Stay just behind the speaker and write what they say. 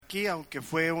aquí, aunque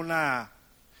fue una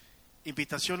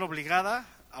invitación obligada.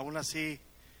 Aún así,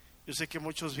 yo sé que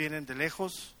muchos vienen de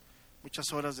lejos,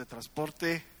 muchas horas de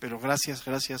transporte, pero gracias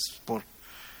por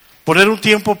poner un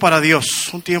tiempo para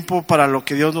Dios, un tiempo para lo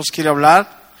que Dios nos quiere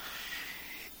hablar.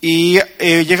 Y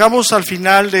llegamos al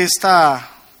final de esta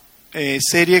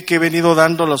serie que he venido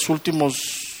dando los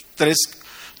últimos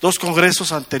dos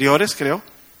congresos anteriores, creo,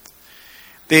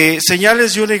 de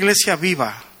señales de una iglesia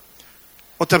viva,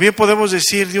 o también podemos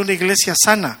decir de una iglesia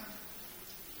sana,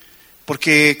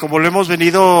 porque como lo hemos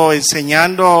venido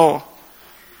enseñando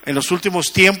en los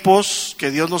últimos tiempos, que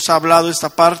Dios nos ha hablado esta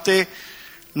parte,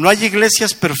 no hay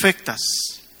iglesias perfectas,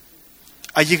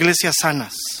 hay iglesias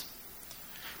sanas,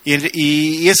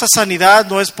 y esa sanidad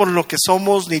no es por lo que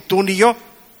somos ni tú ni yo.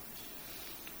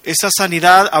 Esa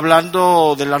sanidad,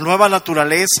 hablando de la nueva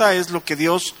naturaleza, es lo que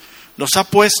Dios nos ha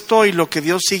puesto y lo que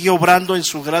Dios sigue obrando en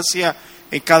su gracia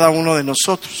en cada uno de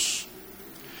nosotros.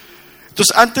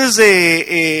 Entonces, antes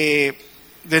de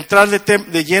entrar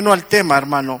de lleno al tema,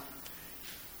 hermano,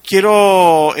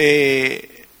 quiero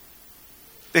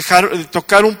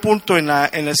tocar un punto en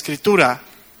la Escritura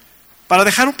para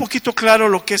dejar un poquito claro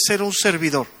lo que es ser un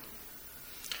servidor.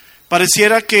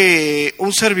 Pareciera que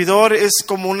un servidor es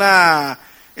como una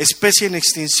especie en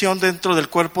extinción dentro del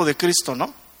cuerpo de Cristo,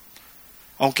 ¿no?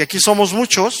 Aunque aquí somos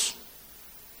muchos,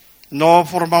 no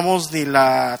formamos ni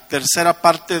la tercera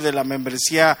parte de la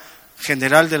membresía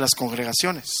general de las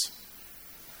congregaciones.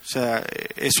 O sea,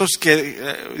 eso es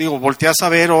que, volteas a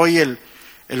ver hoy el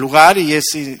lugar y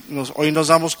hoy nos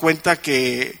damos cuenta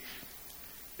que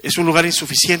es un lugar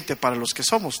insuficiente para los que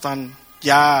somos. Están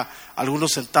ya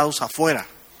algunos sentados afuera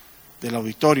del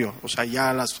auditorio, o sea,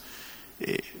 ya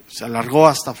se alargó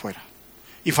hasta afuera.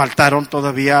 Y faltaron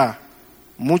todavía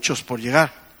muchos por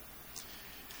llegar.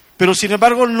 Pero sin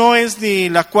embargo no es ni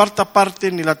la cuarta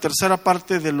parte ni la tercera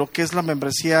parte de lo que es la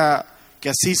membresía que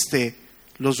asiste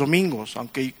los domingos,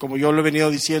 aunque como yo lo he venido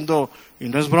diciendo, y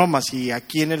no es broma, si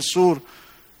aquí en el sur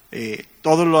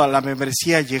toda la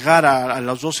membresía llegara a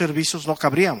los dos servicios no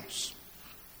cabríamos.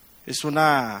 Es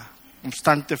una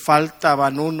constante falta,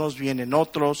 van unos, vienen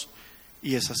otros,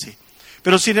 y es así.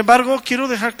 Pero sin embargo quiero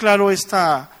dejar claro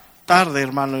esta tarde,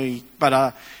 hermano, y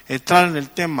para entrar en el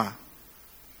tema,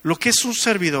 lo que es un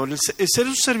servidor. El ser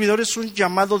un servidor es un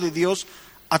llamado de Dios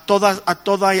a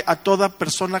toda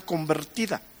persona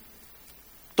convertida.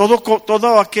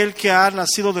 Todo aquel que ha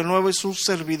nacido de nuevo es un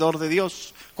servidor de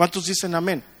Dios. ¿Cuántos dicen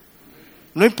amén?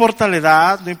 No importa la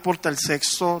edad, no importa el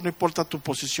sexo, no importa tu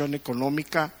posición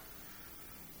económica,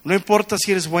 no importa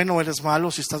si eres bueno o eres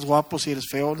malo, si estás guapo, si eres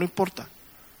feo, no importa.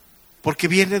 Porque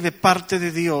viene de parte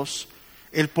de Dios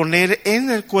el poner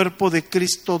en el cuerpo de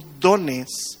Cristo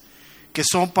dones que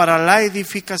son para la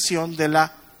edificación de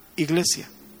la iglesia.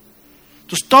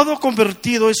 Entonces, todo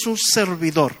convertido es un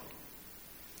servidor.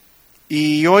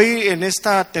 Y hoy en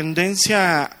esta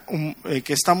tendencia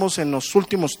que estamos en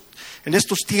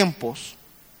estos tiempos,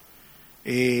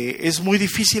 es muy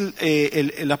difícil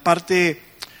la parte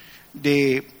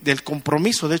del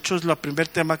compromiso. De hecho, es el primer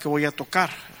tema que voy a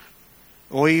tocar.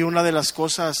 Hoy una de las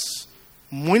cosas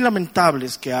muy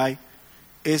lamentables que hay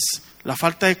es la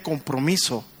falta de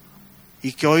compromiso,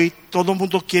 y que hoy todo el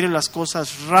mundo quiere las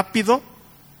cosas rápido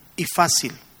y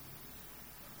fácil.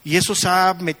 Y eso se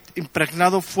ha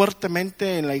impregnado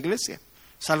fuertemente en la iglesia.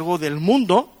 Es algo del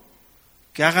mundo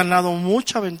que ha ganado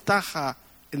mucha ventaja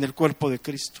en el cuerpo de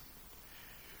Cristo.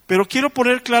 Pero quiero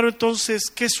poner claro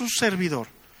entonces qué es un servidor.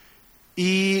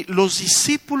 Y los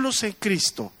discípulos en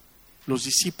Cristo, los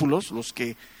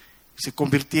que se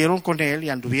convirtieron con Él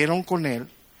y anduvieron con Él,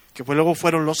 que luego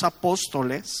fueron los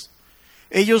apóstoles,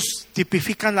 ellos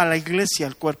tipifican a la iglesia,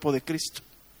 el cuerpo de Cristo.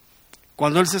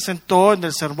 Cuando Él se sentó en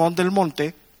el Sermón del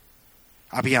Monte,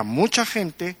 había mucha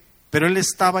gente, pero Él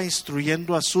estaba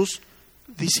instruyendo a sus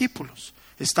discípulos,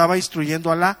 estaba instruyendo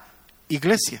a la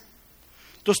iglesia.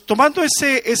 Entonces, tomando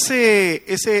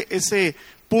ese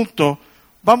punto,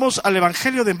 vamos al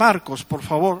Evangelio de Marcos, por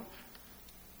favor.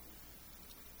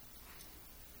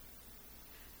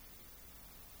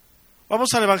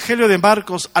 Vamos al Evangelio de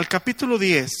Marcos, al capítulo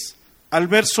 10, al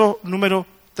verso número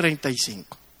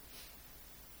 35.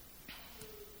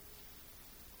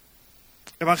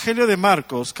 Evangelio de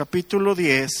Marcos, capítulo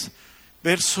 10,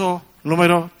 verso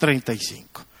número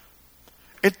 35.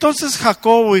 Entonces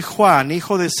Jacobo y Juan,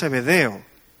 hijo de Zebedeo,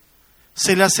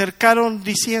 se le acercaron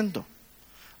diciendo: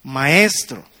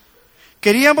 Maestro,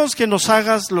 queríamos que nos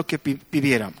hagas lo que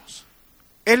pidiéramos.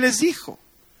 Él les dijo: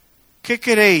 ¿qué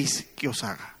queréis que os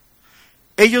haga?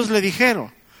 Ellos le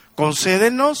dijeron: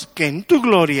 concédenos que en tu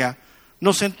gloria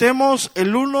nos sentemos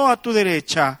el uno a tu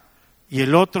derecha y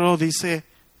el otro, dice,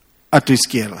 a tu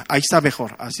izquierda. Ahí está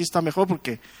mejor, así está mejor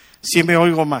porque sí me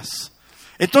oigo más.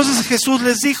 Entonces Jesús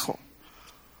les dijo,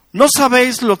 no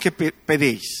sabéis lo que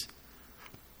pedís.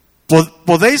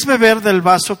 ¿Podéis beber del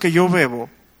vaso que yo bebo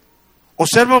o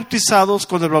ser bautizados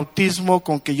con el bautismo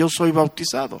con que yo soy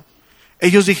bautizado?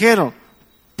 Ellos dijeron,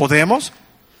 ¿podemos?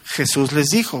 Jesús les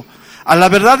dijo, a la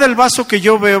verdad del vaso que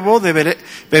yo bebo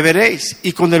beberéis,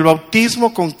 y con el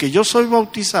bautismo con que yo soy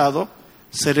bautizado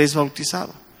seréis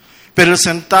bautizados. Pero el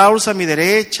sentaros a mi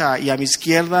derecha y a mi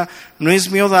izquierda no es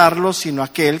mío darlo, sino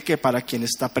aquel que para quien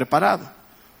está preparado.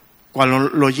 Cuando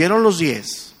lo oyeron los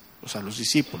 10, o sea, los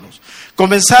discípulos,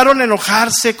 comenzaron a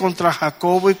enojarse contra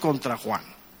Jacobo y contra Juan.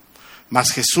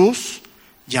 Mas Jesús,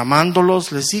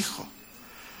 llamándolos, les dijo,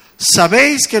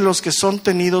 ¿sabéis que los que son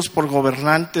tenidos por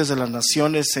gobernantes de las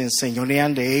naciones se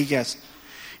enseñorean de ellas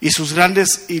y sus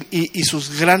grandes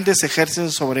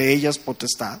ejercen sobre ellas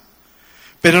potestad?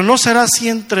 Pero no será así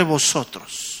entre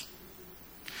vosotros,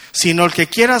 sino el que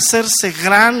quiera hacerse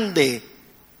grande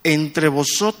entre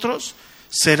vosotros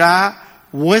será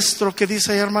vuestro, ¿qué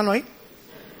dice ahí, hermano, ahí?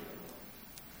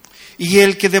 Y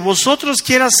el que de vosotros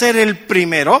quiera ser el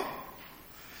primero,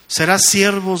 será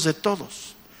siervos de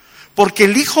todos. Porque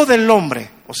el Hijo del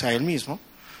Hombre, o sea, él mismo,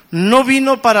 no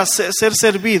vino para ser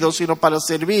servido, sino para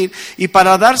servir y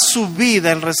para dar su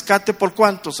vida en rescate por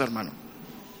 ¿cuántos, hermano?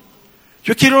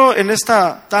 Yo quiero en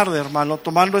esta tarde, hermano,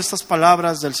 tomando estas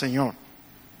palabras del Señor,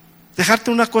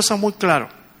 dejarte una cosa muy clara.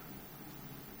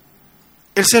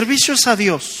 El servicio es a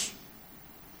Dios.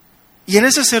 Y en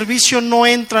ese servicio no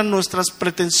entran nuestras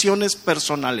pretensiones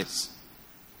personales.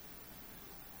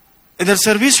 En el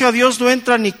servicio a Dios no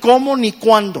entra ni cómo ni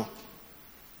cuándo.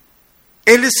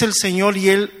 Él es el Señor y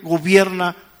Él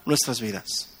gobierna nuestras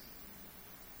vidas.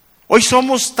 Hoy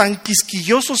somos tan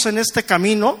quisquillosos en este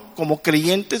camino, como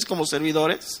creyentes, como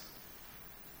servidores,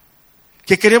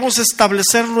 que queremos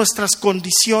establecer nuestras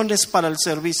condiciones para el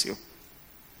servicio.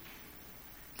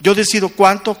 Yo decido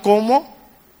cuánto, cómo,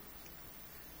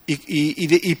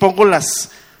 y pongo las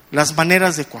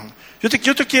maneras de cuándo. Yo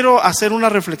te quiero hacer una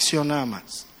reflexión nada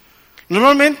más.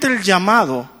 Normalmente el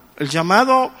llamado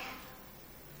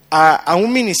a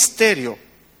un ministerio,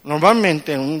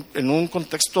 normalmente en un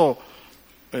contexto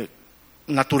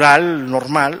natural,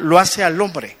 normal, lo hace al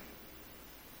hombre,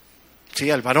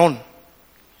 sí, al varón,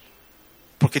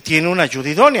 porque tiene una ayuda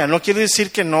idónea. No quiere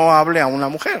decir que no hable a una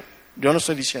mujer, yo no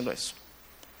estoy diciendo eso.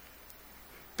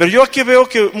 Pero yo aquí veo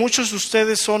que muchos de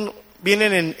ustedes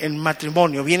vienen en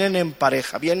matrimonio, vienen en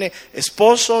pareja, viene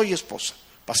esposo y esposa,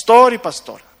 pastor y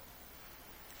pastora.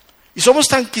 Y somos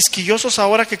tan quisquillosos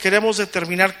ahora que queremos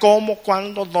determinar cómo,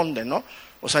 cuándo, dónde, ¿no?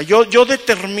 O sea, yo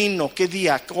determino qué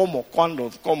día, cómo,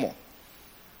 cuándo, cómo.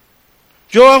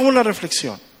 Yo hago una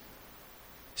reflexión.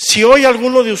 Si hoy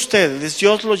alguno de ustedes,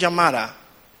 Dios lo llamara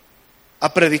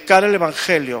a predicar el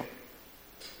Evangelio,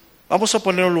 vamos a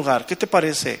poner un lugar, ¿qué te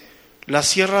parece? ¿La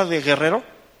Sierra de Guerrero?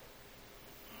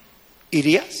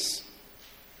 ¿Irías?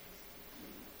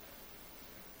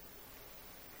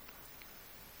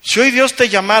 Si hoy Dios te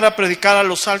llamara a predicar a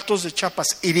los Altos de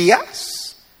Chiapas,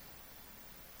 ¿irías?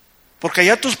 Porque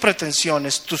allá tus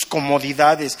pretensiones, tus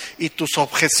comodidades y tus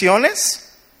objeciones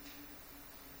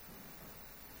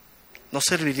no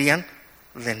servirían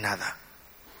de nada.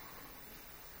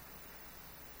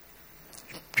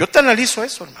 Yo te analizo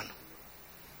eso, hermano.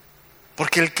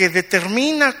 Porque el que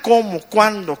determina cómo,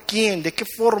 cuándo, quién, de qué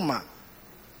forma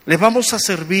le vamos a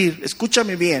servir,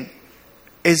 escúchame bien,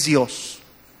 es Dios.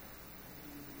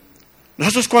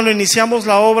 Nosotros cuando iniciamos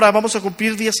la obra vamos a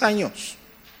cumplir 10 años.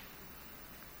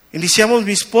 Iniciamos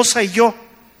mi esposa y yo,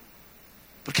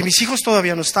 porque mis hijos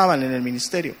todavía no estaban en el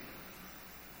ministerio.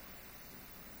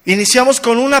 Iniciamos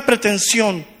con una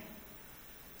pretensión,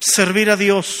 servir a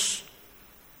Dios.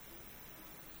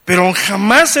 Pero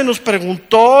jamás se nos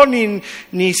preguntó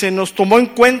ni se nos tomó en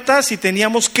cuenta si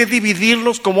teníamos que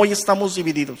dividirlos como hoy estamos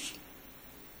divididos.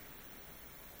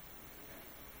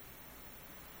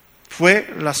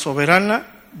 Fue la soberana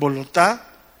voluntad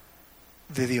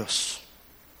de Dios.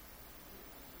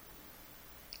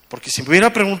 Porque si me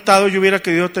hubiera preguntado, yo hubiera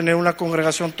querido tener una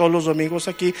congregación todos los domingos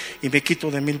aquí y me quito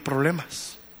de 1000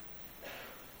 problemas.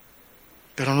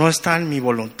 Pero no está en mi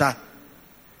voluntad,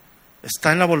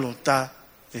 está en la voluntad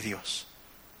de Dios.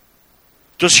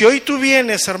 Entonces, si hoy tú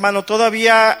vienes, hermano,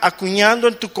 todavía acuñando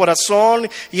en tu corazón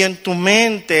y en tu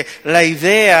mente la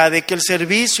idea de que el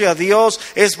servicio a Dios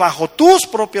es bajo tus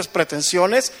propias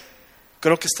pretensiones,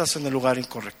 creo que estás en el lugar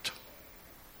incorrecto.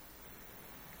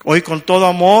 Hoy, con todo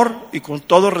amor y con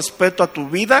todo respeto a tu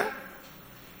vida,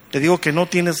 te digo que no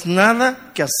tienes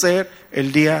nada que hacer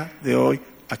el día de hoy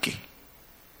aquí.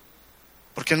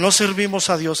 Porque no servimos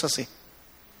a Dios así.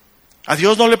 A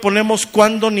Dios no le ponemos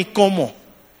cuándo ni cómo,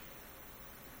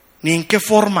 ni en qué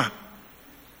forma.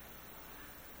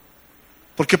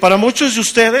 Porque para muchos de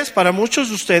ustedes,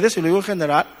 y lo digo en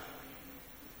general,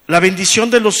 la bendición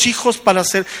de los hijos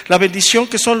la bendición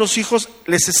que son los hijos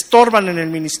les estorban en el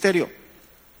ministerio.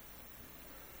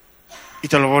 Y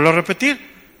te lo vuelvo a repetir,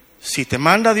 si te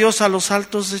manda Dios a los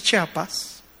altos de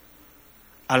Chiapas,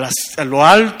 a lo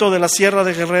alto de la Sierra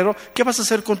de Guerrero, ¿qué vas a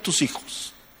hacer con tus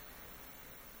hijos?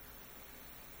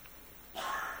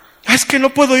 Es que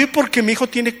no puedo ir porque mi hijo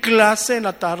tiene clase en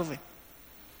la tarde.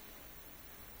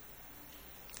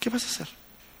 ¿Qué vas a hacer?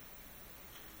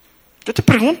 Yo te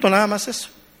pregunto nada más eso.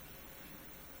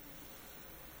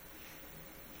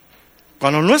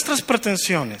 Cuando nuestras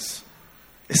pretensiones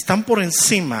están por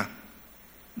encima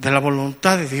de la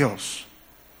voluntad de Dios,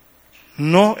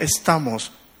 no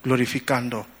estamos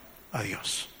glorificando a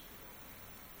Dios.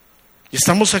 Y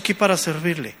estamos aquí para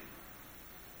servirle.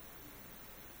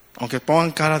 Aunque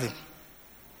pongan cara de...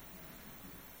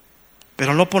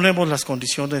 Pero no ponemos las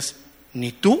condiciones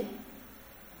ni tú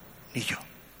ni yo.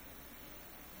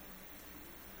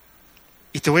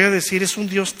 Y te voy a decir, es un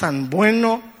Dios tan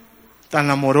bueno,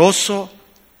 tan amoroso,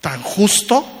 tan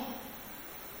justo,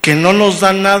 que no nos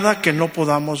da nada que no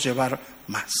podamos llevar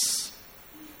más.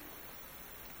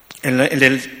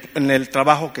 En el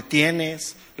trabajo que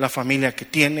tienes, la familia que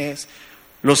tienes,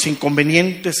 los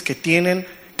inconvenientes que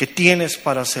tienes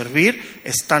para servir,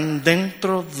 están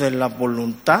dentro de la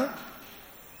voluntad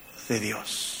de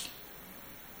Dios.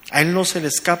 A Él no se le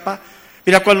escapa.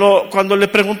 Mira, cuando le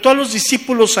preguntó a los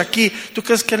discípulos aquí, ¿tú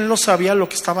crees que Él no sabía lo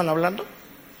que estaban hablando?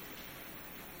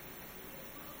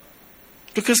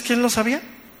 ¿Tú crees que Él no sabía?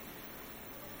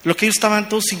 Lo que ellos estaban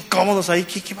todos incómodos ahí,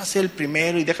 ¿qué va a ser el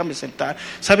primero? Y déjame sentar.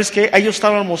 ¿Sabes qué? Ellos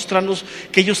estaban mostrando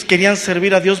que ellos querían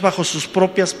servir a Dios bajo sus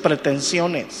propias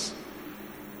pretensiones.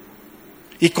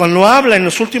 Y cuando habla en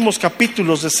los últimos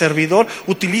capítulos de servidor,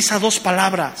 utiliza dos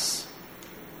palabras: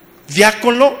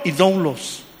 diácono y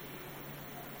doulos.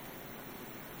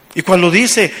 Y cuando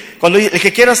dice, el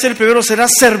que quiera ser el primero será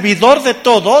servidor de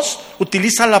todos,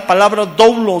 utiliza la palabra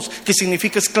doulos, que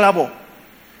significa esclavo.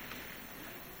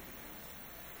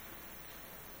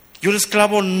 Y un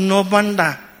esclavo no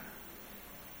manda.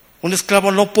 Un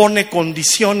esclavo no pone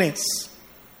condiciones.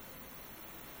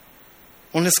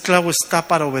 Un esclavo está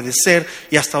para obedecer.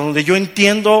 Y hasta donde yo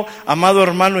entiendo, amado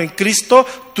hermano en Cristo,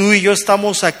 tú y yo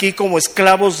estamos aquí como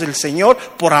esclavos del Señor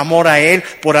por amor a Él,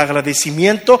 por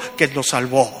agradecimiento que nos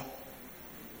salvó.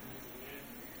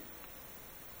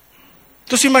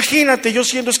 Entonces imagínate yo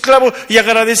siendo esclavo y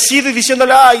agradecido y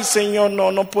diciéndole: ay Señor,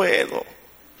 no puedo.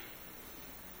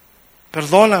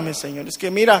 Perdóname, Señor, es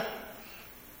que mira,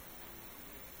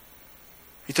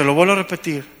 y te lo vuelvo a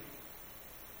repetir,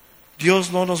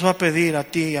 Dios no nos va a pedir a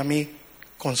ti y a mí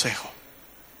consejo.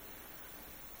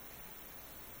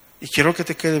 Y quiero que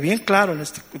te quede bien claro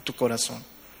en tu corazón.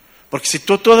 Porque si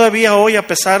tú todavía hoy, a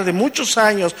pesar de muchos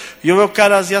años, yo veo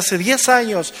caras de hace 10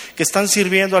 años que están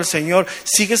sirviendo al Señor,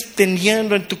 sigues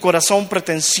teniendo en tu corazón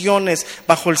pretensiones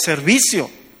bajo el servicio,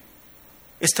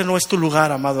 este no es tu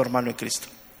lugar, amado hermano en Cristo.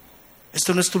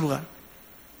 Este no es tu lugar.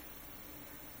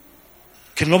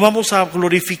 Que no vamos a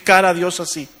glorificar a Dios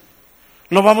así.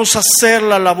 No vamos a hacer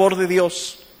la labor de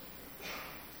Dios.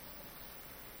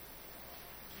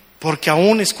 Porque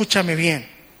aún, escúchame bien,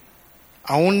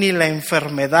 aún ni la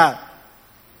enfermedad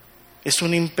es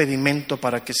un impedimento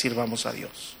para que sirvamos a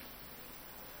Dios.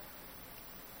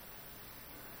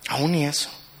 Aún ni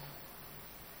eso.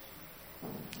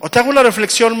 O te hago una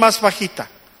reflexión más bajita.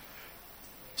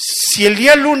 Si el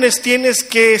día lunes tienes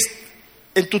que,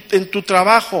 en tu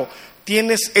trabajo,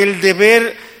 tienes el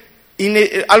deber,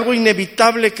 algo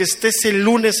inevitable que estés el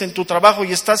lunes en tu trabajo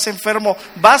y estás enfermo,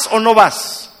 ¿vas o no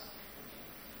vas?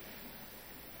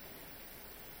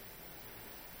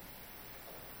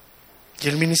 ¿Y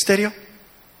el ministerio?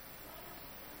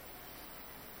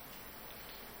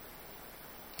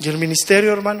 ¿Y el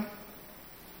ministerio, hermano?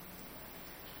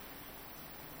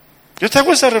 Yo te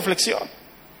hago esa reflexión.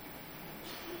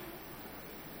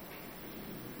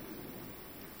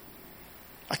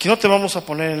 Aquí no te vamos a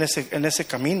poner en ese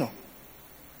camino.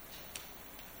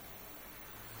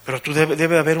 Pero tú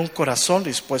debe haber un corazón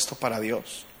dispuesto para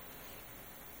Dios.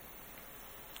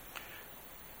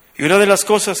 Y una de las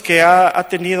cosas que ha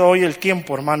tenido hoy el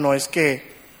tiempo, hermano, es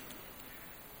que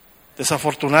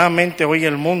desafortunadamente hoy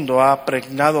el mundo ha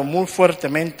pregnado muy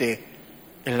fuertemente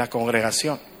en la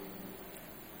congregación.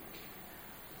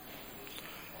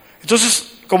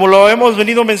 Entonces, como lo hemos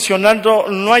venido mencionando,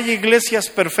 no hay iglesias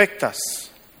perfectas.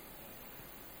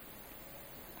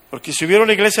 Porque si hubiera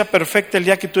una iglesia perfecta el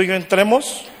día que tú y yo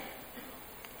entremos,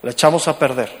 la echamos a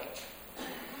perder.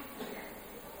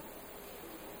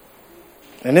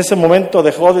 En ese momento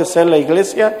dejó de ser la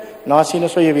iglesia, no, así no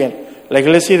se oye bien, la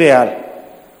iglesia ideal.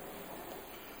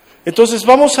 Entonces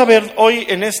vamos a ver hoy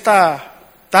en esta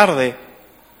tarde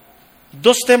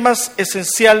dos temas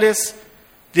esenciales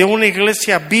de una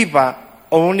iglesia viva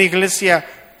o una iglesia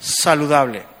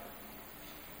saludable.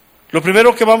 Lo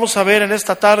primero que vamos a ver en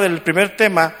esta tarde, el primer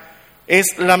tema,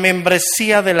 es la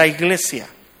membresía de la iglesia.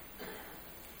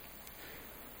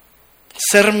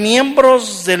 Ser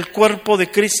miembros del cuerpo de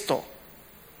Cristo.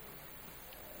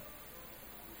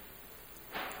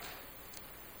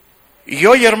 Y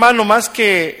hoy, hermano, más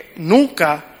que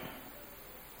nunca,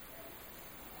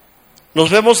 nos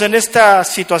vemos en esta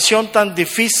situación tan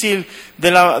difícil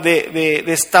de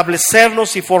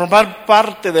establecernos y formar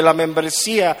parte de la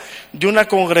membresía de una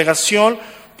congregación,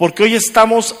 porque hoy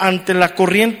estamos ante la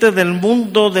corriente del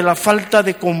mundo de la falta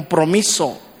de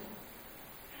compromiso.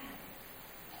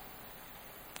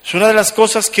 Es una de las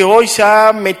cosas que hoy se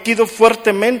ha metido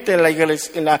fuertemente en la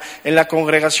iglesia, en la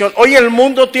congregación. Hoy el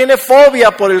mundo tiene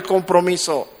fobia por el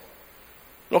compromiso.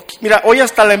 Mira, hoy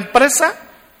hasta la empresa,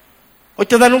 hoy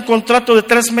te dan un contrato de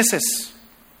 3 meses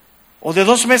o de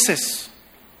 2 meses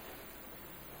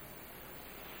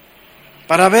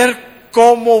para ver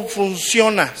cómo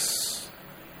funcionas.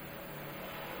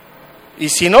 Y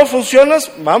si no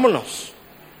funcionas, vámonos.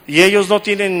 Y ellos no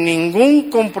tienen ningún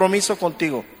compromiso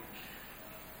contigo.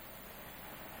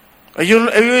 Hay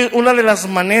una de las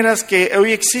maneras que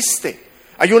hoy existe.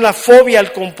 Hay una fobia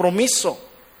al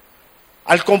compromiso,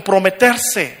 al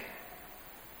comprometerse.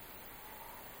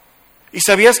 ¿Y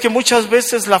sabías que muchas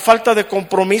veces la falta de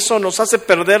compromiso nos hace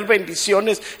perder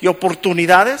bendiciones y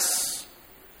oportunidades?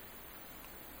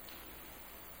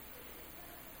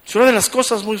 Es una de las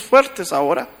cosas muy fuertes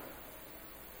ahora.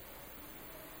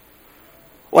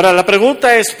 Ahora, la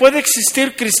pregunta es, ¿puede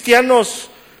existir cristianos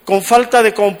con falta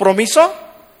de compromiso?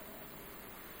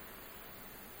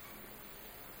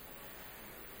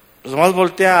 Pues nomás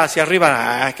voltea hacia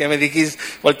arriba. ¿Qué me dijiste?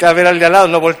 Voltea a ver al de al lado.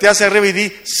 No, voltea hacia arriba y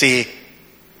di, sí.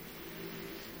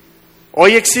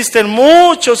 Hoy existen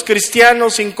muchos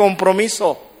cristianos sin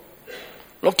compromiso.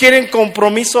 No quieren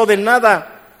compromiso de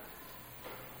nada.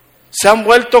 Se han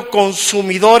vuelto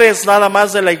consumidores nada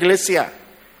más de la iglesia.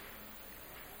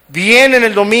 Vienen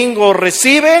el domingo,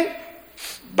 reciben,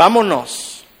 vámonos.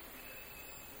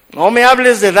 No me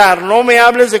hables de dar, no me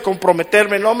hables de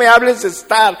comprometerme, no me hables de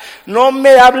estar, no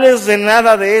me hables de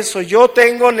nada de eso. Yo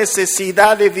tengo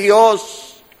necesidad de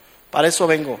Dios, para eso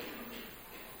vengo.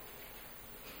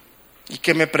 Y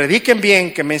que me prediquen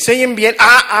bien, que me enseñen bien,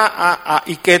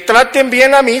 y que traten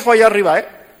bien a mi hijo allá arriba,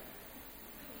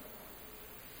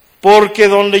 Porque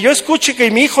donde yo escuche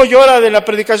que mi hijo llora de la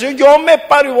predicación, yo me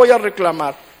paro y voy a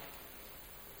reclamar.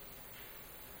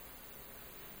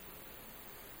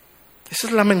 Eso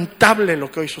es lamentable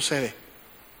lo que hoy sucede.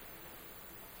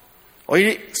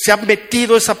 Hoy se ha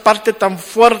metido esa parte tan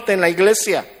fuerte en la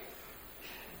iglesia.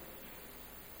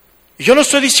 Y yo no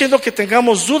estoy diciendo que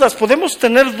tengamos dudas, podemos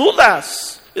tener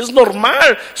dudas, es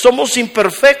normal, somos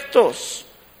imperfectos.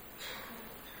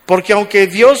 Porque aunque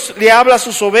Dios le habla a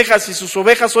sus ovejas y sus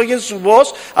ovejas oyen su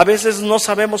voz, a veces no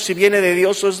sabemos si viene de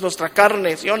Dios o es nuestra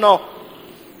carne, ¿sí o no?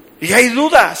 Y hay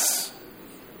dudas.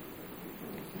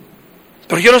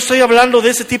 Pero yo no estoy hablando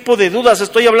de ese tipo de dudas,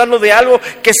 estoy hablando de algo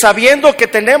que sabiendo que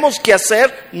tenemos que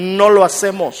hacer, no lo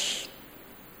hacemos.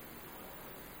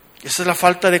 Esa es la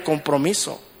falta de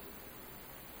compromiso.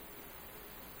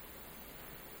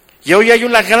 Y hoy hay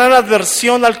una gran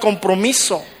adversión al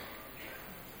compromiso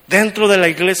dentro de la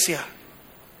iglesia.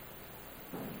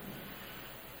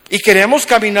 Y queremos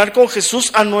caminar con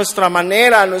Jesús a nuestra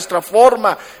manera, a nuestra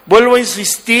forma. Vuelvo a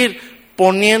insistir,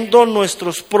 poniendo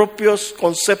nuestros propios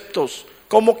conceptos.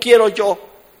 ¿Cómo quiero yo?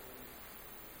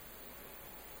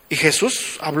 Y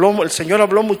Jesús habló, el Señor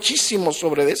habló muchísimo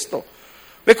sobre esto.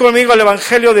 Ve conmigo al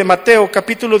Evangelio de Mateo,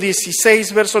 capítulo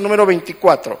 16, verso número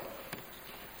 24.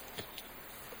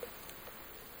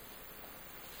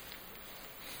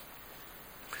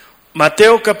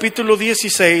 Mateo, capítulo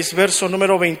 16, verso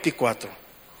número 24.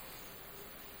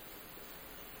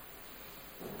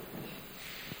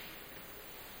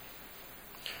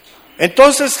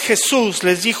 Entonces Jesús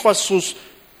les dijo a sus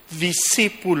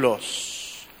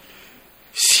discípulos: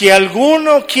 si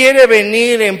alguno quiere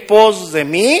venir en pos de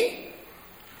mí,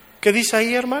 ¿qué dice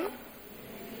ahí, hermano?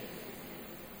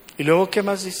 Y luego, ¿qué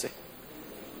más dice?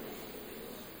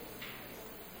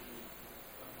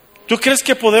 ¿Tú crees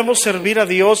que podemos servir a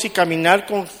Dios y caminar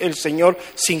con el Señor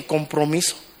sin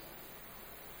compromiso?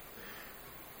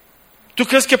 ¿Tú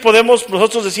crees que podemos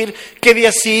nosotros decir qué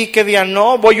día sí, qué día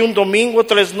no? Voy un domingo,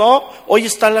 3 no. Hoy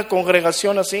está la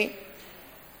congregación así.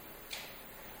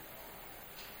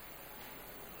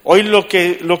 Hoy lo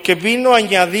que vino a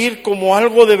añadir como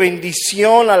algo de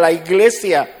bendición a la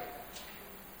iglesia,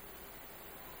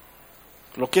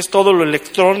 lo que es todo lo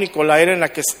electrónico, la era en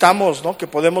la que estamos, ¿no? Que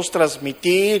podemos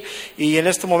transmitir y en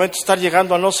este momento estar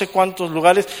llegando a no sé cuántos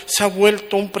lugares, se ha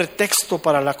vuelto un pretexto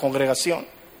para la congregación.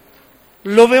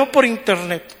 Lo veo por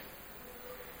internet.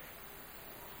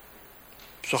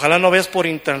 Pues ojalá no veas por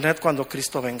internet cuando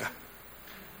Cristo venga.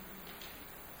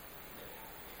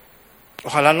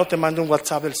 Ojalá no te mande un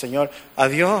WhatsApp del Señor,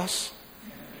 adiós.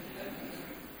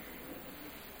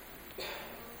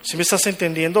 ¿Sí me estás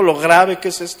entendiendo lo grave que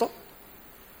es esto?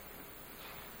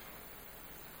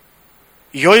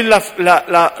 Y hoy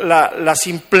la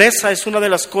simpleza es una de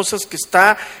las cosas que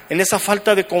está en esa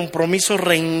falta de compromiso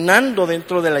reinando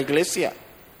dentro de la iglesia.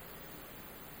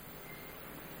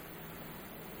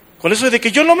 Con eso de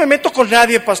que yo no me meto con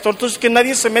nadie, pastor, entonces que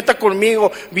nadie se meta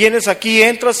conmigo. Vienes aquí,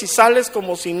 entras y sales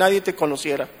como si nadie te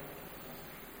conociera.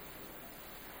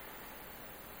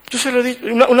 Entonces le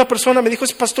dije, una persona me dijo,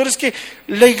 pastor, es que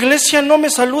la iglesia no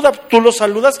me saluda. ¿Tú lo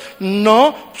saludas?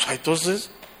 No. Pues entonces,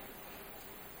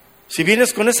 si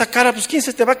vienes con esa cara, pues ¿quién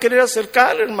se te va a querer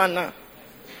acercar, hermana?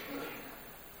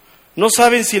 No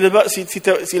saben si les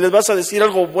vas a decir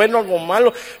algo bueno o algo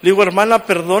malo. Le digo, hermana,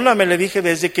 perdóname, le dije,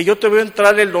 desde que yo te veo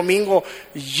entrar el domingo,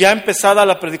 ya empezada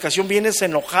la predicación, vienes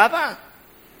enojada.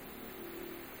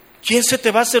 ¿Quién se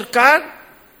te va a acercar?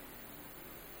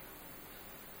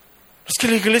 Es que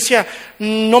la iglesia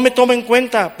no me toma en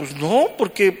cuenta. Pues no,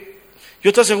 porque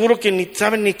yo te aseguro que ni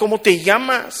saben ni cómo te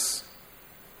llamas.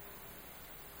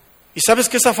 ¿Y sabes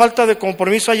que esa falta de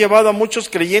compromiso ha llevado a muchos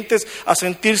creyentes a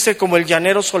sentirse como el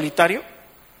llanero solitario?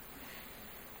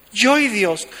 Yo y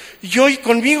Dios, yo y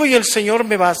conmigo y el Señor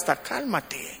me basta.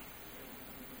 Cálmate.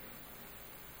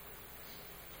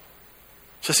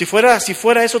 O sea, si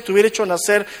fuera eso, te hubiera hecho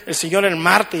nacer el Señor en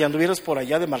Marte y anduvieras por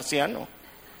allá de marciano.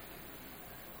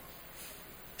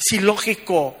 Es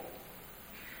ilógico.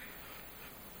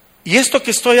 Y esto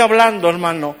que estoy hablando,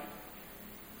 hermano,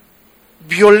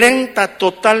 violenta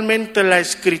totalmente la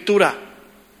Escritura.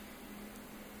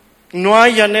 No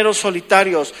hay llaneros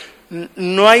solitarios,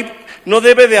 no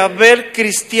debe de haber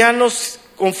cristianos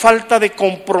con falta de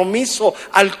compromiso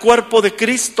al cuerpo de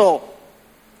Cristo.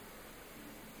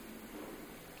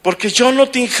 Porque yo no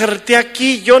te injerté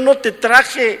aquí, yo no te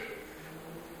traje.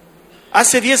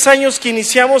 Hace 10 años que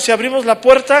iniciamos y abrimos la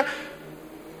puerta,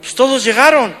 pues todos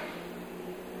llegaron.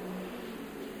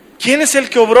 ¿Quién es el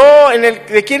que obró?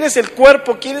 ¿De quién es el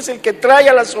cuerpo? ¿Quién es el que trae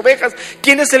a las ovejas?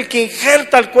 ¿Quién es el que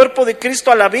injerta al cuerpo de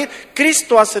Cristo a la vid?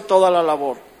 Cristo hace toda la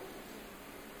labor.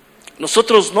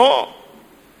 Nosotros no.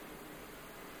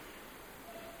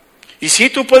 Y sí,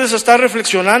 tú puedes estar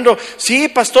reflexionando, sí,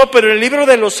 pastor, pero en el libro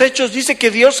de los Hechos dice que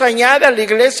Dios añade a la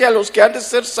iglesia a los que han de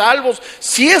ser salvos.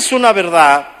 Sí, es una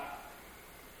verdad.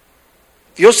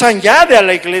 Dios añade a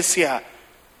la iglesia.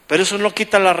 Pero eso no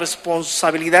quita la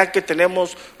responsabilidad que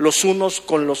tenemos los unos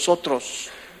con los otros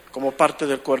como parte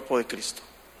del cuerpo de Cristo.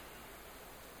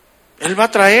 Él va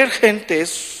a traer gente,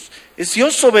 es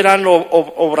Dios soberano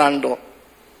obrando.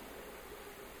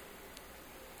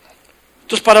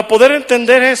 Entonces, para poder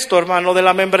entender esto, hermano, de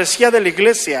la membresía de la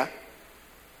iglesia,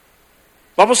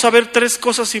 vamos a ver 3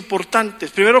 cosas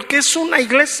importantes. Primero, ¿qué es una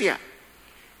iglesia?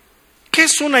 ¿Qué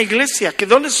es una iglesia? ¿De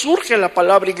dónde surge la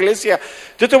palabra iglesia?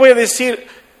 Yo te voy a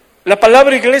decir, la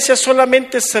palabra iglesia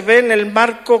solamente se ve en el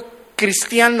marco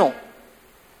cristiano,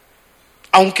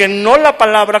 aunque no la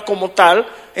palabra como tal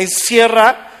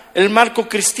encierra el marco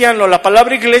cristiano. La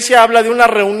palabra iglesia habla de una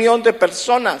reunión de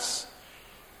personas.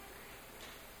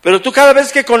 Pero tú cada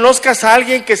vez que conozcas a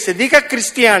alguien que se diga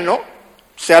cristiano,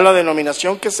 sea la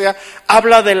denominación que sea,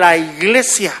 habla de la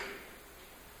iglesia.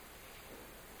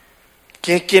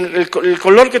 El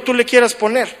color que tú le quieras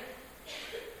poner.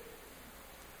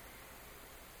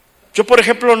 Yo, por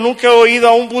ejemplo, nunca he oído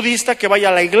a un budista que vaya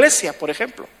a la iglesia, por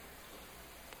ejemplo.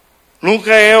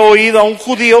 Nunca he oído a un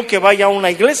judío que vaya a una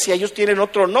iglesia, ellos tienen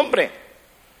otro nombre.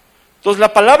 Entonces,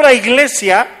 la palabra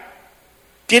iglesia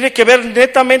tiene que ver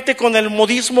netamente con el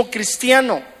modismo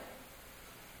cristiano.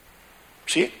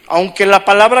 ¿Sí? Aunque la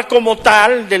palabra como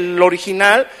tal, del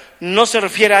original, no se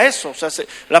refiere a eso. O sea,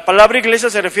 la palabra iglesia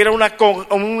se refiere a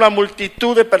una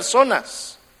multitud de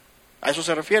personas. A eso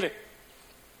se refiere.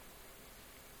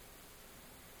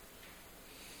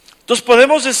 Entonces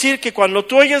podemos decir que cuando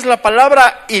tú oyes la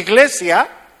palabra iglesia,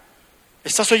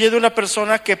 estás oyendo una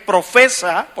persona que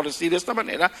profesa, por decir de esta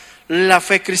manera, la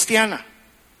fe cristiana.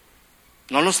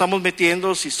 No nos estamos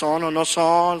metiendo si son o no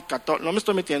son católicos, no me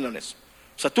estoy metiendo en eso.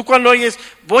 O sea, tú cuando oyes,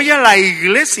 voy a la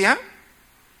iglesia,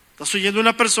 estás oyendo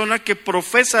una persona que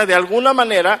profesa de alguna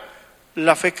manera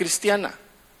la fe cristiana.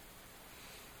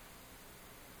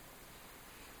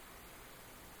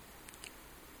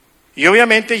 Y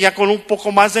obviamente ya con un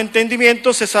poco más de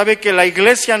entendimiento se sabe que la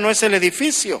iglesia no es el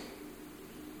edificio.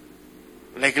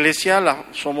 La iglesia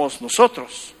somos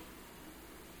nosotros.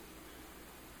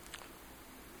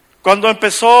 Cuando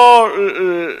empezó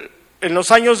en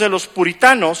los años de los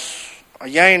puritanos,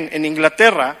 allá en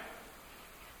Inglaterra,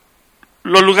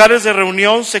 los lugares de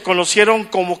reunión se conocieron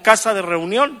como casa de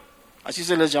reunión, así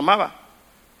se les llamaba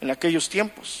en aquellos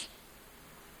tiempos.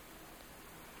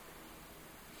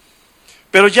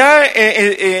 Pero ya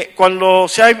cuando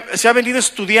se ha venido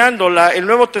estudiando el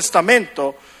Nuevo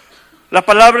Testamento, la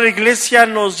palabra iglesia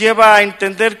nos lleva a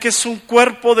entender que es un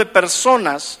cuerpo de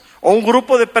personas o un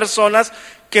grupo de personas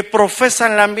que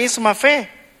profesan la misma fe.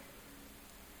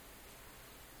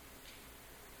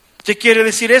 ¿Qué quiere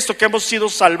decir esto? Que hemos sido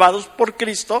salvados por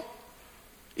Cristo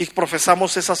y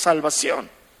profesamos esa salvación.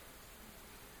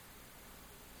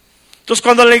 Entonces,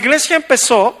 cuando la iglesia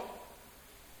empezó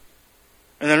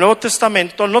en el Nuevo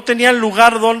Testamento, no tenían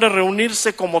lugar donde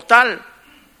reunirse como tal.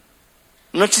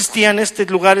 No existían estos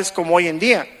lugares como hoy en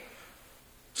día.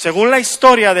 Según la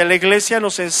historia de la iglesia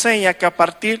nos enseña que a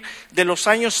partir de los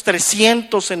años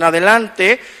 300 en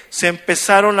adelante se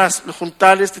empezaron a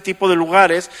juntar este tipo de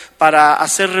lugares para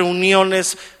hacer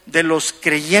reuniones de los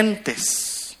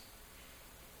creyentes.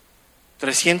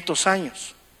 300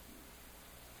 años.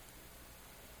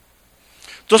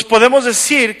 Entonces podemos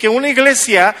decir que una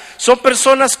iglesia son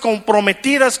personas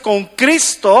comprometidas con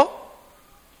Cristo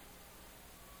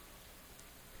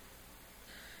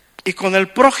y con el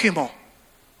prójimo.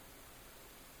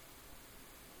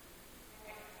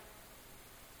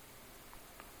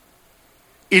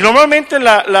 Y normalmente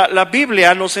la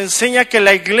Biblia nos enseña que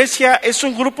la iglesia es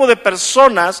un grupo de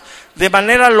personas de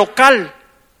manera local.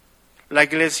 La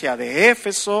iglesia de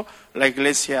Éfeso, la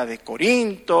iglesia de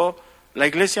Corinto, la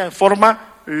iglesia en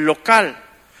forma local.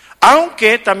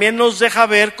 Aunque también nos deja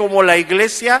ver como la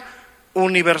iglesia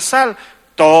universal,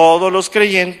 todos los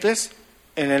creyentes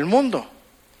en el mundo.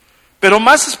 Pero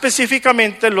más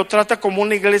específicamente lo trata como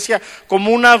una iglesia,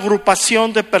 como una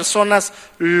agrupación de personas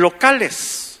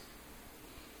locales.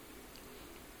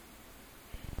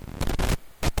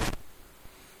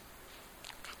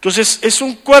 Entonces es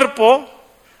un cuerpo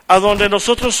a donde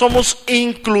nosotros somos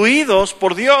incluidos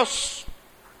por Dios.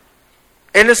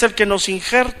 Él es el que nos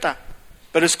injerta.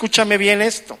 Pero escúchame bien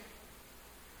esto.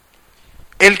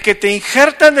 El que te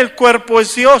injerta en el cuerpo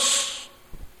es Dios.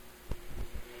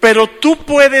 Pero tú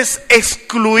puedes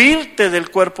excluirte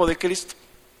del cuerpo de Cristo.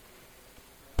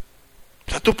 O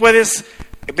sea, tú puedes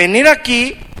venir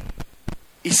aquí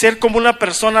y ser como una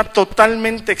persona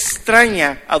totalmente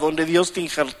extraña a donde Dios te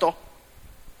injertó.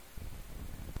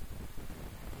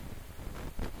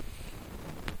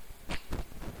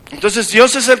 Entonces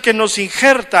Dios es el que nos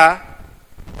injerta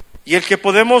y el que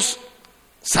podemos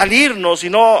salirnos y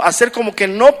no hacer como que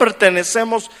no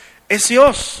pertenecemos es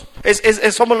Dios,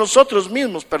 somos nosotros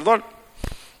mismos, perdón.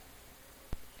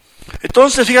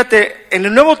 Entonces fíjate, en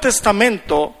el Nuevo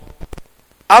Testamento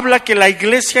habla que la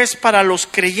iglesia es para los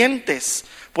creyentes,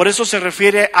 por eso se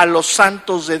refiere a los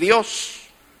santos de Dios,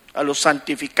 a los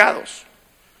santificados.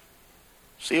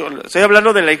 Sí, estoy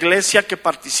hablando de la iglesia que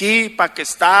participa, que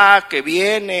está, que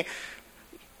viene.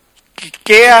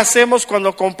 ¿Qué hacemos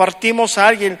cuando compartimos a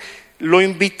alguien? Lo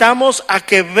invitamos a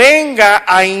que venga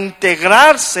a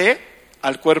integrarse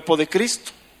al cuerpo de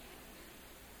Cristo.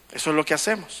 Eso es lo que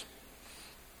hacemos.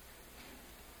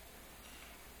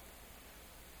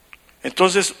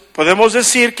 Entonces, podemos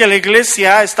decir que la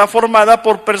iglesia está formada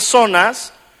por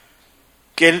personas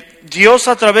que Dios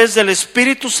a través del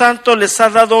Espíritu Santo les ha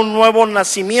dado un nuevo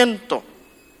nacimiento.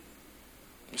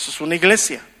 Eso es una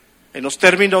iglesia, en los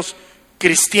términos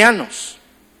cristianos.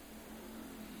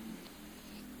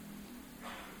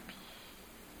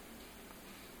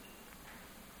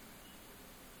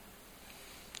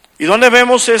 ¿Y dónde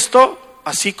vemos esto?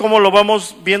 Así como lo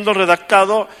vamos viendo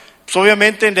redactado, pues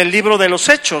obviamente en el libro de los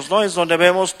Hechos, ¿no? Es donde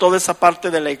vemos toda esa parte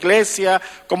de la iglesia,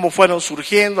 cómo fueron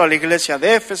surgiendo, la iglesia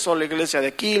de Éfeso, la iglesia de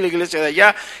aquí, la iglesia de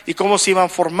allá, y cómo se iban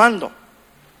formando.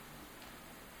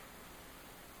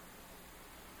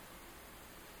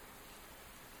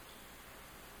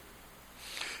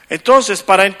 Entonces,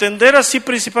 para entender así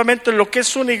principalmente lo que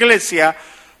es una iglesia,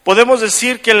 podemos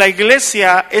decir que la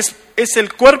iglesia es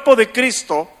el cuerpo de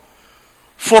Cristo,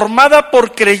 formada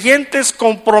por creyentes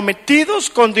comprometidos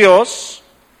con Dios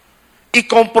y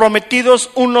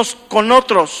comprometidos unos con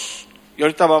otros. Y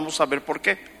ahorita vamos a ver por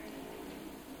qué.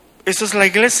 Esa es la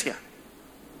iglesia.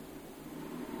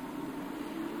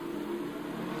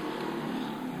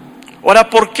 Ahora,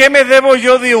 ¿por qué me debo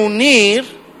yo de unir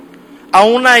a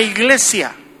una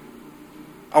iglesia,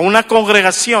 a una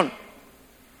congregación?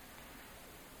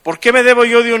 ¿Por qué me debo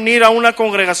yo de unir a una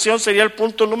congregación? Sería el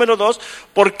punto número 2,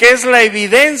 porque es la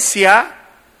evidencia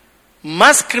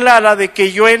más clara de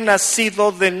que yo he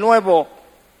nacido de nuevo.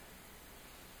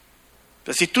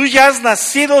 Pero si tú ya has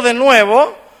nacido de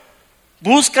nuevo,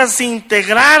 buscas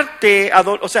integrarte,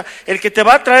 o sea, el que te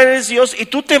va a traer es Dios y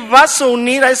tú te vas a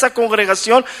unir a esa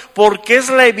congregación porque es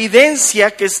la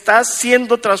evidencia que estás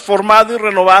siendo transformado y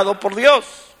renovado por Dios.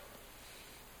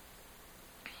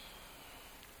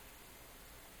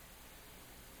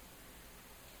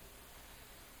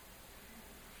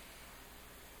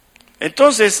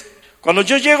 Entonces, cuando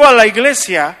yo llego a la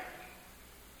iglesia,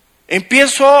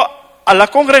 empiezo a la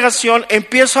congregación,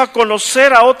 empiezo a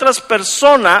conocer a otras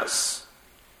personas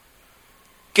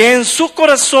que en su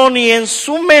corazón y en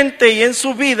su mente y en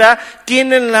su vida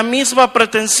tienen la misma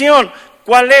pretensión.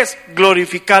 ¿Cuál es?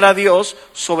 Glorificar a Dios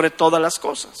sobre todas las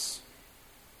cosas.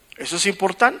 Eso es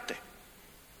importante.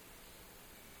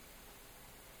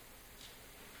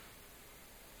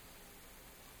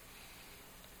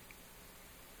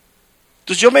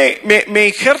 Entonces yo me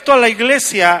injerto a la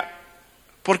iglesia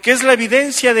porque es la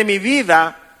evidencia de mi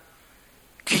vida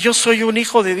que yo soy un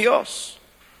hijo de Dios.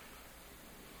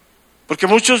 Porque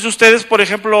muchos de ustedes, por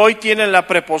ejemplo, hoy tienen la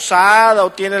preposada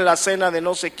o tienen la cena de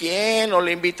no sé quién o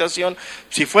la invitación.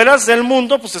 Si fueras del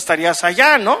mundo, pues estarías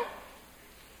allá, ¿no?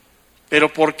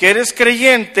 Pero porque eres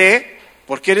creyente,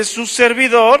 porque eres su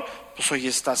servidor, pues hoy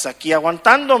estás aquí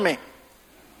aguantándome.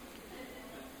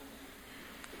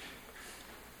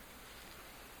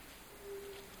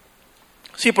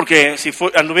 Sí, porque si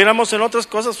anduviéramos en otras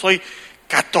cosas, hoy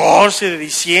 14 de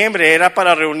diciembre era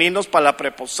para reunirnos para la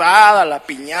preposada, la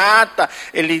piñata,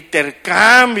 el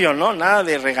intercambio, ¿no? Nada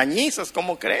de regañizas,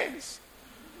 ¿cómo crees?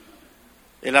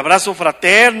 El abrazo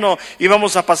fraterno,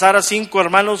 íbamos a pasar a 5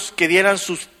 hermanos que dieran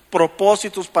sus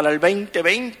propósitos para el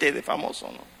 2020 de famoso,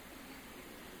 ¿no?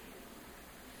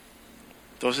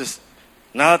 Entonces,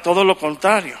 nada, todo lo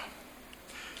contrario.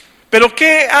 Pero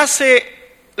 ¿qué hace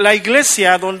la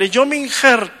iglesia donde yo me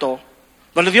injerto,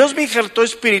 donde Dios me injertó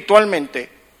espiritualmente,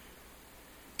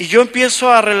 y yo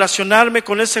empiezo a relacionarme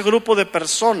con ese grupo de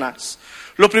personas?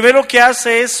 Lo primero que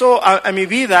hace eso a mi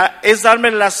vida es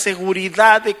darme la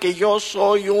seguridad de que yo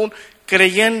soy un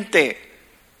creyente.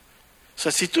 O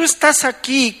sea, si tú estás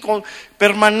aquí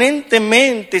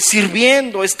permanentemente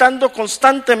sirviendo, estando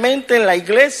constantemente en la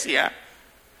iglesia,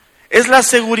 es la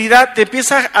seguridad, te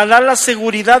empieza a dar la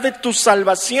seguridad de tu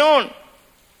salvación.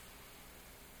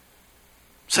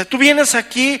 O sea, tú vienes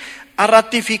aquí a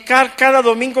ratificar cada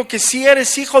domingo que sí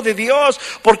eres hijo de Dios,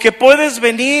 porque puedes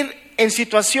venir en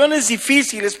situaciones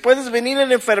difíciles, puedes venir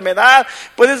en enfermedad,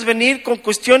 puedes venir con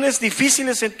cuestiones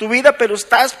difíciles en tu vida, pero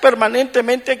estás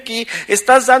permanentemente aquí,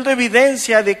 estás dando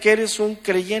evidencia de que eres un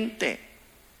creyente,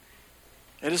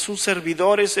 eres un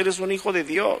servidor, eres un hijo de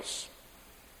Dios.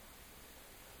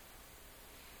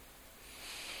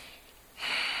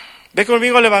 Ve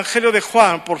conmigo al Evangelio de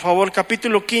Juan, por favor,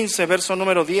 capítulo 15, verso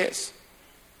número 10.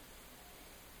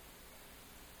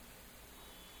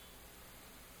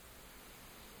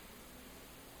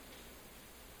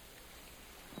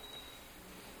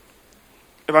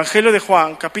 Evangelio de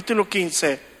Juan, capítulo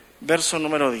 15, verso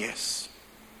número 10.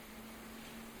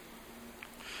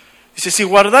 Dice, si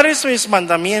guardares mis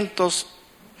mandamientos,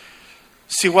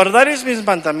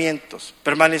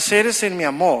 permaneceres en mi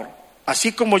amor,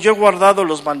 así como yo he guardado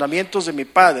los mandamientos de mi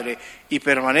Padre y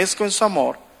permanezco en su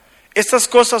amor, estas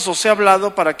cosas os he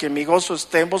hablado para que mi gozo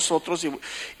esté en vosotros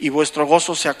y vuestro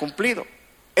gozo sea cumplido.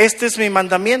 Este es mi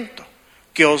mandamiento,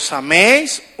 que os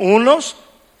améis unos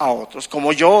a otros,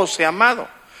 como yo os he amado.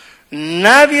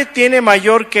 Nadie tiene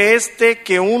mayor que este,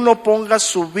 que uno ponga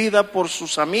su vida por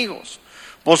sus amigos.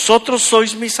 Vosotros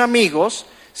sois mis amigos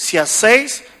si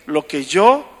hacéis lo que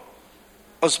yo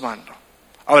os mando.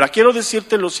 Ahora, quiero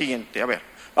decirte lo siguiente, a ver,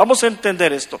 vamos a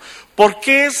entender esto. ¿Por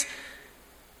qué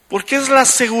es la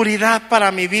seguridad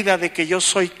para mi vida de que yo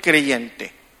soy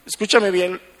creyente? Escúchame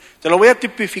bien, te lo voy a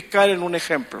tipificar en un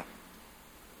ejemplo.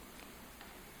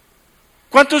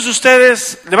 ¿Cuántos de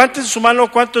ustedes, levanten su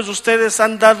mano, cuántos de ustedes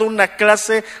han dado una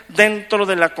clase dentro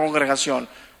de la congregación?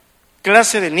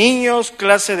 Clase de niños,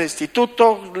 clase de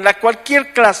instituto,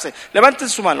 cualquier clase. Levanten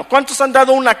su mano. ¿Cuántos han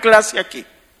dado una clase aquí?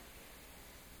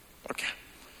 Okay.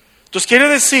 Entonces quiere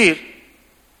decir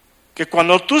que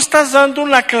cuando tú estás dando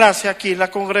una clase aquí en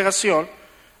la congregación,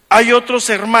 hay otros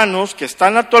hermanos que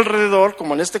están a tu alrededor,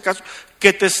 como en este caso,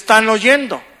 que te están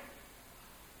oyendo.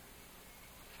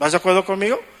 ¿Vas de acuerdo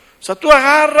conmigo? O sea, tú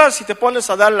agarras y te pones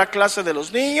a dar la clase de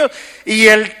los niños y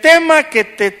el tema que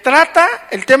te trata,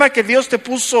 el tema que Dios te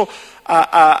puso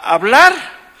a hablar,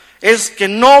 es que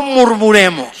no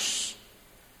murmuremos.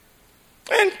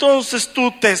 Entonces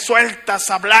tú te sueltas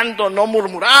hablando, no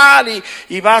murmurar,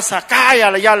 y vas acá y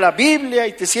allá a la Biblia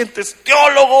y te sientes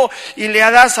teólogo y le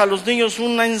das a los niños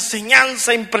una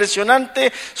enseñanza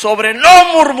impresionante sobre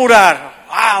no murmurar.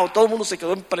 ¡Wow! Todo el mundo se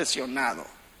quedó impresionado.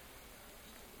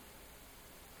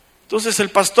 Entonces el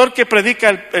pastor que predica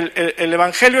el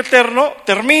Evangelio eterno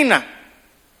termina.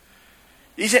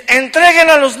 Dice, entreguen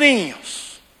a los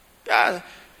niños. Ya.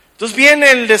 Entonces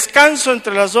viene el descanso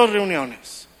entre las dos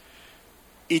reuniones.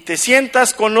 Y te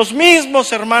sientas con los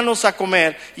mismos hermanos a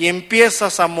comer y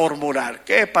empiezas a murmurar.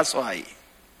 ¿Qué pasó ahí?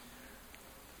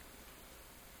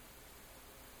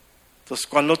 Entonces,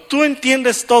 cuando tú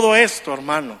entiendes todo esto,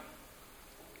 hermano,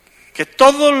 que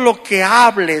todo lo que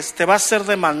hables te va a ser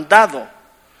demandado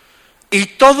y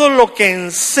todo lo que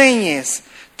enseñes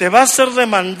te va a ser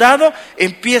demandado,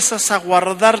 empiezas a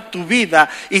guardar tu vida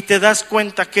y te das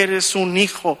cuenta que eres un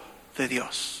hijo de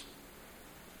Dios.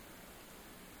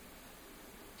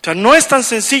 O sea, no es tan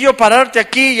sencillo pararte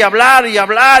aquí y hablar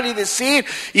y decir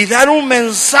y dar un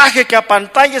mensaje que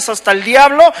apantalles hasta el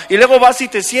diablo y luego vas y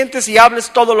te sientes y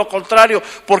hables todo lo contrario.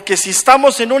 Porque si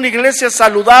estamos en una iglesia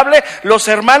saludable, los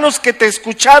hermanos que te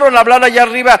escucharon hablar allá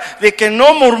arriba de que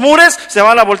no murmures, se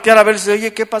van a voltear a ver y decir,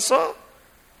 oye, ¿qué pasó?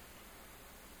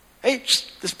 Hey,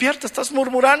 despierta, estás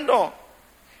murmurando.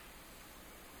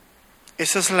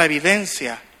 Esa es la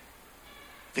evidencia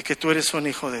de que tú eres un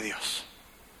hijo de Dios.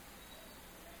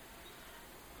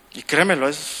 Y créemelo,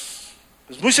 es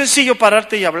muy sencillo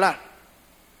pararte y hablar.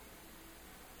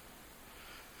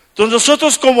 Entonces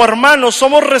nosotros como hermanos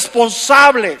somos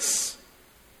responsables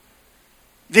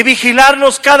de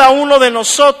vigilarnos cada uno de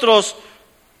nosotros,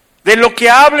 de lo que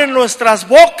hablen nuestras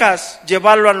bocas,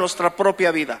 llevarlo a nuestra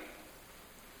propia vida.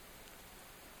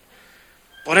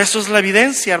 Por eso es la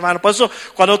evidencia, hermano. Por eso,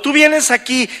 cuando tú vienes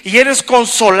aquí y eres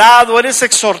consolado, eres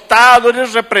exhortado,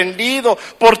 eres reprendido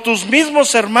por tus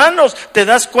mismos hermanos, te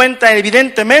das cuenta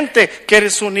evidentemente que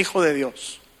eres un hijo de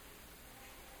Dios.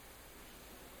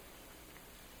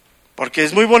 Porque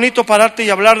es muy bonito pararte y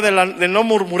hablar de no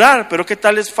murmurar, pero ¿qué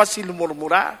tal es fácil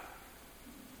murmurar?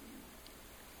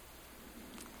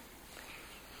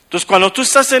 Entonces, cuando tú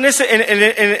estás en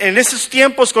esos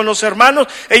tiempos con los hermanos,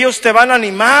 ellos te van a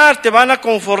animar, te van a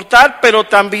confortar, pero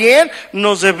también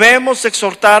nos debemos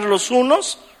exhortar los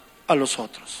unos a los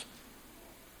otros.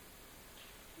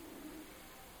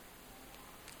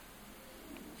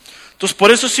 Entonces,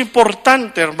 por eso es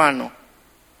importante, hermano,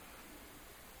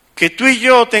 que tú y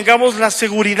yo tengamos la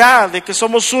seguridad de que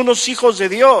somos unos hijos de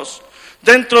Dios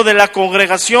dentro de la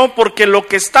congregación, porque lo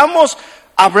que estamos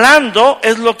hablando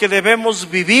es lo que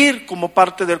debemos vivir como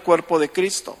parte del cuerpo de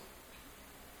Cristo.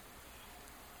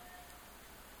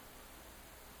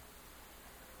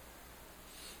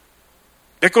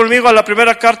 Ve conmigo a la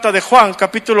primera carta de Juan,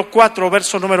 capítulo 4,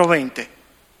 verso número 20.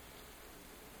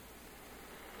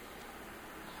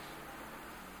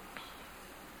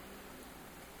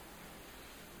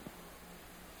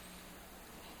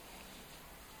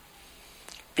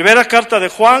 Primera carta de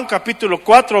Juan, capítulo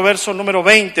 4, verso número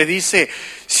 20, dice,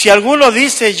 si alguno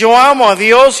dice yo amo a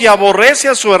Dios y aborrece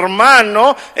a su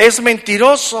hermano, es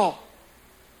mentiroso.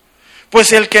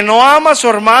 Pues el que no ama a su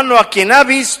hermano a quien ha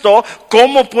visto,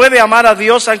 ¿cómo puede amar a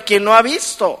Dios a quien no ha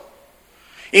visto?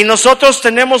 Y nosotros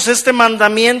tenemos este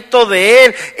mandamiento de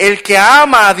Él, el que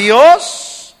ama a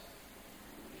Dios.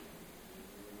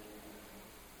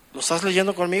 ¿Lo estás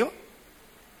leyendo conmigo?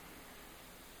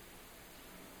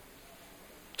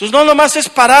 Entonces no nomás es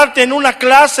pararte en una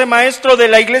clase, maestro de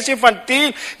la iglesia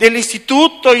infantil, del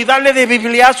instituto, y darle de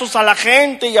bibliazos a la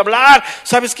gente y hablar.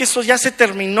 Sabes que eso ya se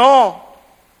terminó.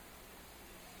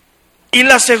 Y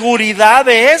la seguridad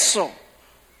de eso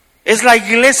es la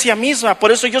iglesia misma.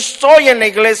 Por eso yo estoy en la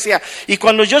iglesia. Y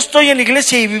cuando yo estoy en la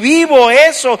iglesia y vivo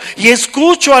eso, y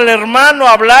escucho al hermano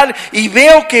hablar y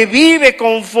veo que vive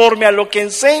conforme a lo que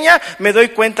enseña, me doy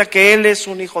cuenta que él es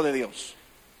un hijo de Dios.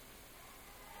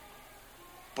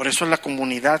 Por eso es la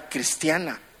comunidad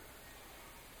cristiana.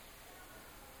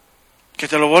 Que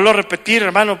te lo vuelvo a repetir,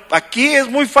 hermano. Aquí es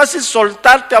muy fácil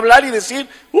soltarte, hablar y decir,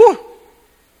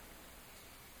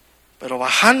 pero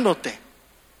bajándote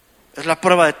es la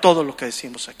prueba de todo lo que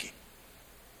decimos aquí.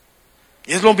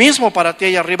 Y es lo mismo para ti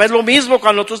allá arriba. Es lo mismo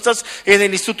cuando tú estás en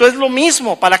el instituto. Es lo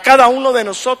mismo para cada uno de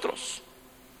nosotros.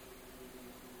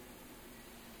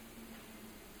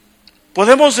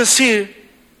 Podemos decir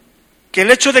que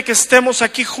el hecho de que estemos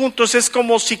aquí juntos es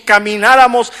como si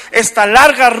camináramos esta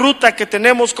larga ruta que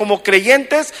tenemos como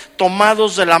creyentes,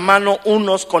 tomados de la mano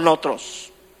unos con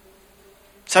otros.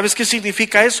 ¿Sabes qué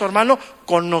significa eso, hermano?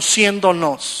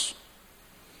 Conociéndonos.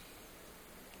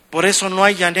 Por eso no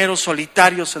hay llaneros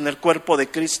solitarios en el cuerpo de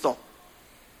Cristo.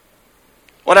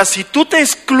 Ahora, si tú te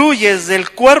excluyes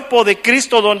del cuerpo de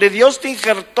Cristo donde Dios te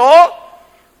injertó,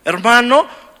 hermano,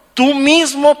 tú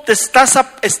mismo te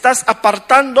estás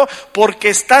apartando, porque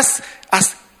estás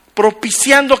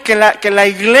propiciando que la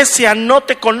iglesia no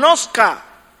te conozca.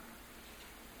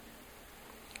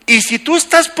 Y si tú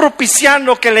estás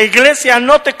propiciando que la iglesia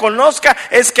no te conozca,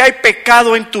 es que hay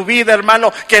pecado en tu vida,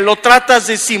 hermano, que lo tratas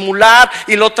de simular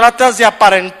y lo tratas de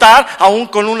aparentar aún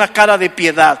con una cara de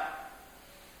piedad.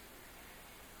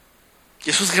 Y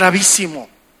eso es gravísimo.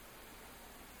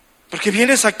 Porque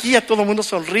vienes aquí, a todo mundo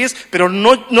sonríes, pero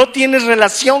no tienes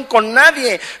relación con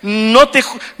nadie,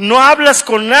 no hablas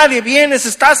con nadie, vienes,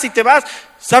 estás y te vas.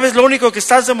 ¿Sabes? Lo único que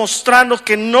estás demostrando es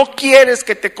que no quieres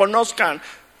que te conozcan.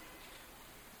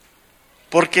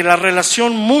 Porque la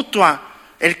relación mutua,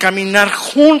 el caminar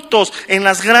juntos en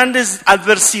las grandes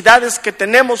adversidades que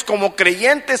tenemos como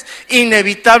creyentes,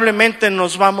 inevitablemente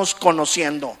nos vamos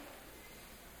conociendo.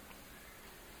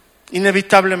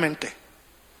 Inevitablemente.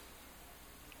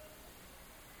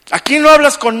 Aquí no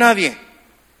hablas con nadie,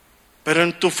 pero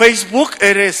en tu Facebook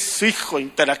eres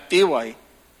interactivo ahí.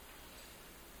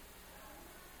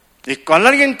 Y cuando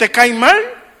alguien te cae mal,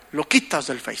 lo quitas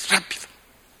del Face rápido.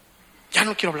 Ya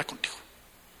no quiero hablar contigo.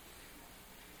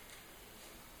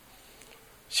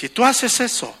 Si tú haces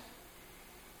eso,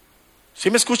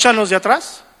 ¿sí me escuchan los de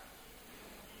atrás?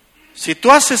 Si tú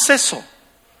haces eso,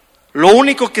 lo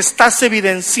único que estás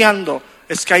evidenciando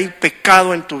es que hay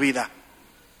pecado en tu vida,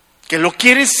 que lo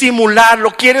quieres simular,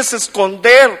 lo quieres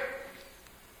esconder.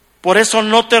 Por eso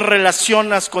no te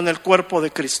relacionas con el cuerpo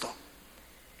de Cristo.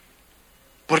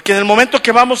 Porque en el momento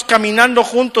que vamos caminando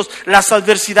juntos, las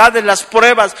adversidades, las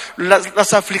pruebas,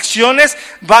 las aflicciones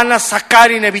van a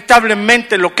sacar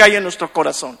inevitablemente lo que hay en nuestro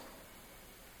corazón.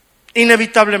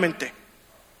 Inevitablemente.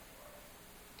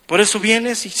 Por eso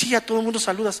vienes y sí, a todo el mundo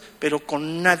saludas, pero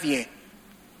con nadie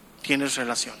tienes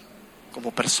relación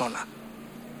como persona.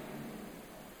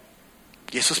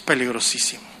 Y eso es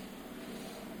peligrosísimo.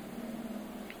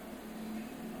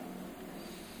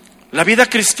 La vida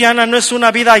cristiana no es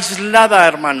una vida aislada,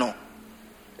 hermano.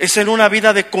 Es en una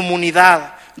vida de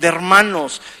comunidad, de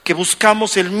hermanos, que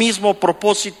buscamos el mismo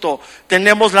propósito,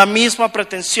 tenemos la misma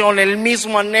pretensión, el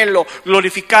mismo anhelo,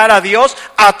 glorificar a Dios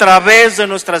a través de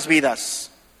nuestras vidas.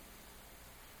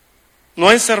 No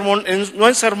en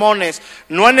sermones,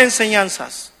 no en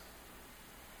enseñanzas.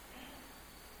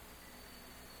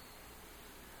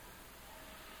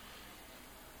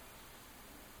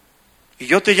 Y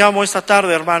yo te llamo esta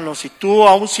tarde, hermano, si tú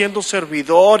aún siendo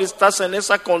servidor estás en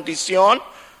esa condición,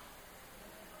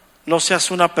 no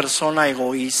seas una persona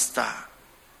egoísta.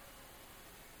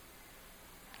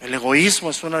 El egoísmo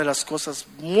es una de las cosas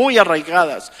muy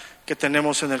arraigadas que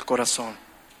tenemos en el corazón.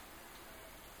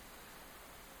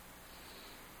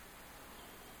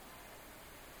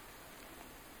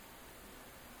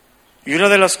 Y una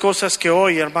de las cosas que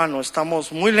hoy, hermano,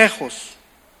 estamos muy lejos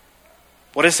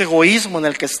por ese egoísmo en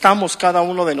el que estamos cada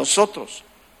uno de nosotros,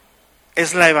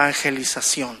 es la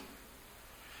evangelización.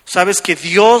 ¿Sabes que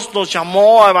Dios nos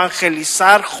llamó a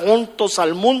evangelizar juntos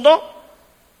al mundo?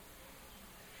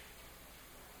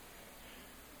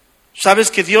 ¿Sabes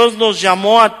que Dios nos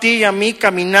llamó a ti y a mí a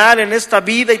caminar en esta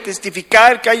vida y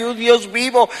testificar que hay un Dios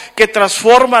vivo que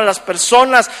transforma a las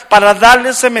personas para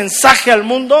darle ese mensaje al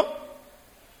mundo?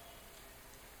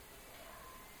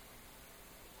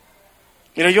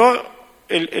 Mira, yo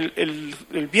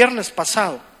el viernes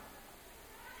pasado,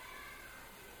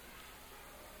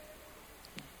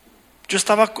 yo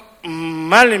estaba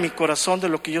mal en mi corazón de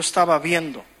lo que yo estaba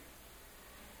viendo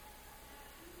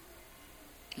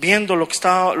lo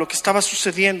que estaba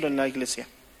sucediendo en la iglesia.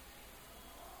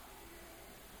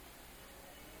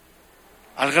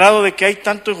 Al grado de que hay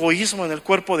tanto egoísmo en el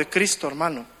cuerpo de Cristo,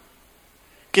 hermano,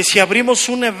 que si abrimos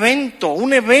un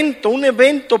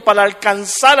evento para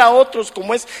alcanzar a otros,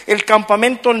 como es el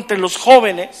campamento entre los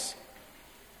jóvenes,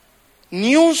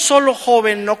 ni un solo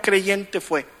joven no creyente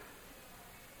fue.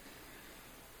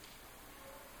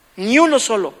 Ni uno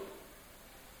solo.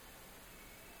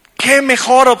 ¿Qué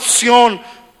mejor opción?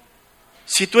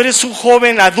 Si tú eres un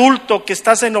joven adulto que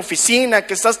estás en oficina,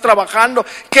 que estás trabajando,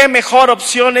 qué mejor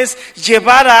opción es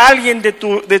llevar a alguien de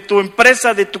tu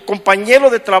empresa, de tu compañero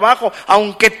de trabajo,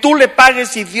 aunque tú le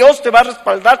pagues y Dios te va a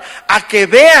respaldar, a que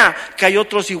vea que hay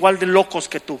otros igual de locos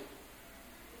que tú.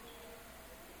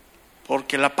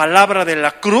 Porque la palabra de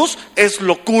la cruz es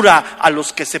locura a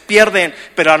los que se pierden,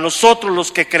 pero a nosotros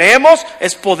los que creemos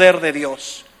es poder de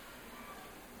Dios.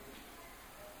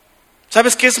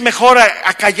 ¿Sabes qué es mejor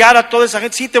a callar a toda esa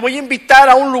gente? Sí, te voy a invitar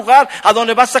a un lugar a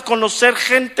donde vas a conocer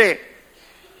gente.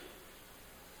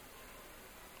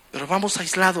 Pero vamos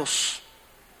aislados.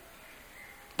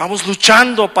 Vamos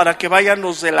luchando para que vayan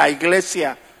los de la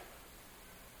iglesia.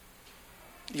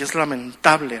 Y es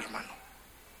lamentable, hermano.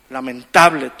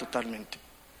 Lamentable totalmente.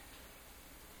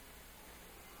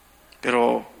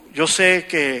 Pero yo sé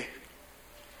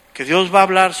que Dios va a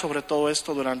hablar sobre todo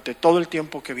esto durante todo el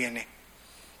tiempo que viene.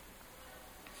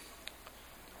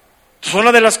 Entonces,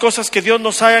 una de las cosas que Dios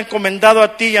nos ha encomendado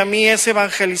a ti y a mí es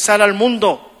evangelizar al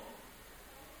mundo.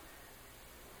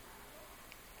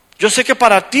 Yo sé que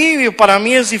para ti y para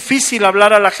mí es difícil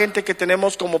hablar a la gente que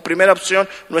tenemos como primera opción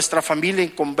nuestra familia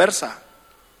inconversa.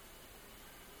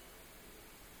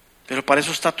 Pero para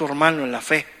eso está tu hermano en la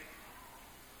fe.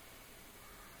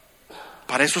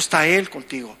 Para eso está él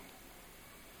contigo.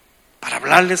 Para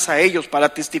hablarles a ellos,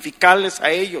 para testificarles a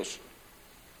ellos.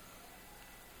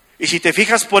 Y si te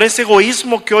fijas, por ese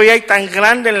egoísmo que hoy hay tan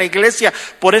grande en la iglesia,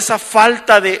 por esa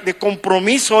falta de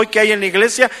compromiso hoy que hay en la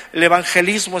iglesia, el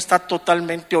evangelismo está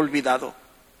totalmente olvidado.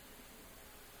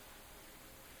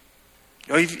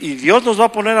 Y Dios nos va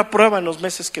a poner a prueba en los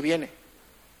meses que vienen.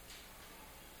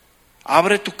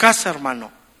 Abre tu casa,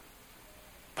 hermano,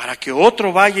 para que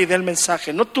otro vaya y dé el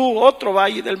mensaje. No tú, otro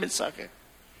vaya y dé el mensaje.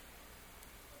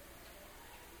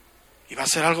 Y va a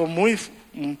ser algo muy,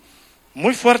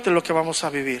 muy fuerte lo que vamos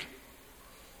a vivir.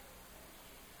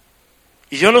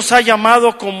 Y Dios nos ha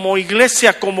llamado como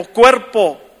iglesia, como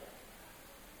cuerpo,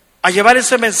 a llevar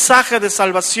ese mensaje de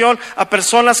salvación a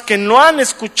personas que no han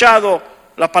escuchado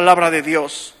la palabra de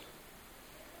Dios.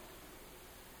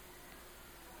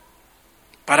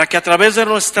 Para que a través de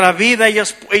nuestra vida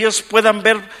ellos puedan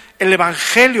ver el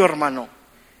evangelio, hermano,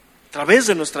 a través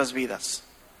de nuestras vidas.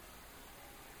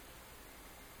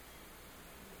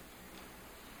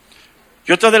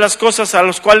 Y otra de las cosas a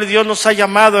las cuales Dios nos ha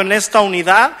llamado en esta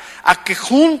unidad, a que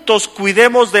juntos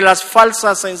cuidemos de las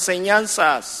falsas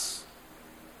enseñanzas.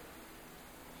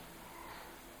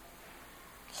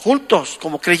 Juntos,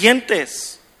 como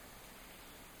creyentes.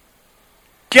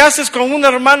 ¿Qué haces cuando un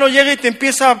hermano llega y te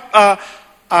empieza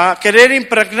a querer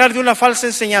impregnar de una falsa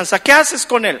enseñanza? ¿Qué haces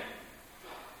con él?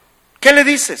 ¿Qué le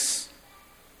dices?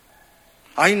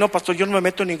 Ay, no, pastor, yo no me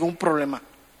meto en ningún problema.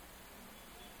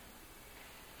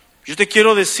 Yo te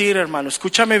quiero decir, hermano,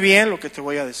 escúchame bien lo que te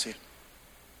voy a decir.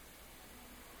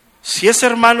 Si ese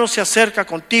hermano se acerca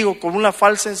contigo con una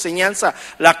falsa enseñanza,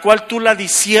 la cual tú la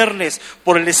disciernes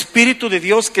por el Espíritu de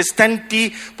Dios que está en ti,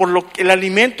 por el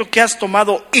alimento que has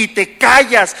tomado, y te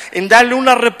callas en darle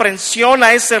una reprensión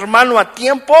a ese hermano a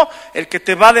tiempo, el que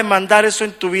te va a demandar eso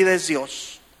en tu vida es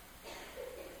Dios.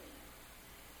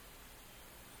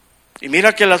 Y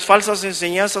mira que las falsas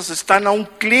enseñanzas están a un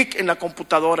clic en la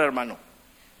computadora, hermano.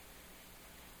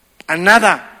 A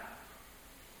nada.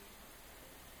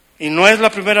 Y no es la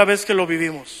primera vez que lo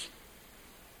vivimos.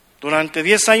 Durante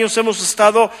 10 años hemos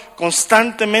estado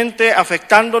constantemente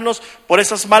afectándonos por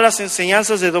esas malas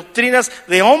enseñanzas de doctrinas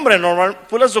de hombre,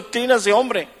 puras doctrinas de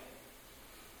hombre.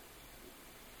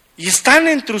 Y están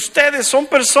entre ustedes, son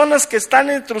personas que están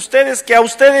entre ustedes, que a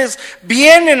ustedes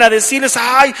vienen a decirles,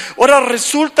 ay, ahora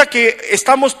resulta que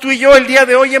estamos tú y yo el día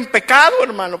de hoy en pecado,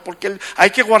 hermano, porque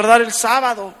hay que guardar el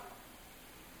sábado.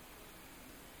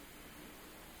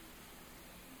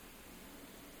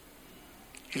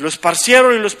 Y lo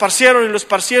esparcieron, y lo esparcieron, y lo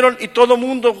esparcieron, y todo el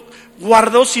mundo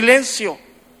guardó silencio.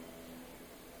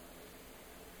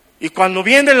 Y cuando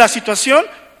viene la situación,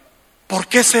 ¿por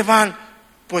qué se van?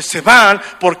 Pues se van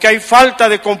porque hay falta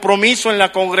de compromiso en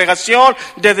la congregación,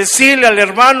 de decirle al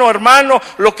hermano, hermano,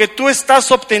 lo que tú estás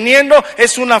obteniendo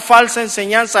es una falsa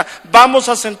enseñanza. Vamos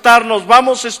a sentarnos,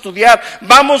 vamos a estudiar,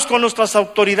 vamos con nuestras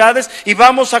autoridades y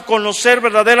vamos a conocer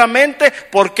verdaderamente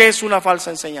por qué es una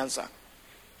falsa enseñanza.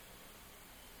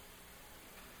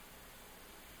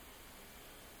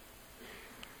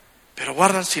 Pero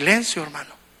guardan silencio,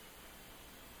 hermano.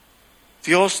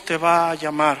 Dios te va a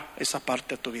llamar esa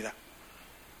parte de tu vida.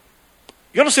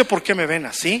 Yo no sé por qué me ven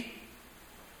así.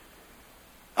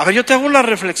 A ver, yo te hago una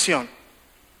reflexión.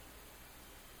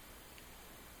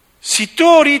 Si tú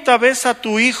ahorita ves a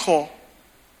tu hijo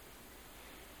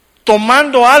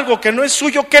tomando algo que no es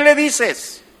suyo, ¿qué le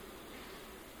dices?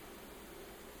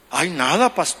 Ay,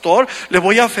 nada, pastor, le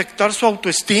voy a afectar su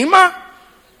autoestima.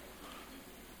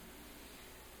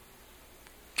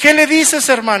 ¿Qué le dices,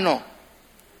 hermano?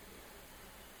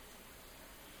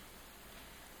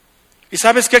 ¿Y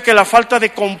sabes qué? Que la falta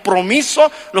de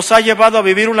compromiso los ha llevado a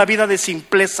vivir una vida de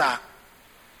simpleza.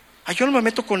 Ay, yo no me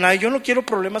meto con nadie, yo no quiero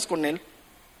problemas con él.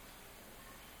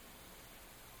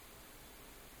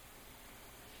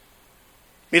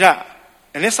 Mira,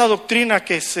 en esa doctrina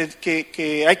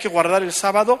que hay que guardar el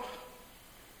sábado,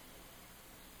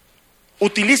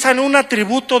 utilizan un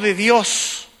atributo de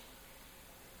Dios.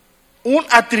 Un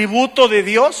atributo de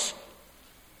Dios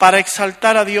para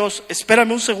exaltar a Dios.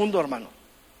 Espérame un segundo, hermano,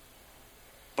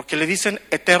 porque le dicen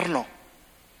eterno.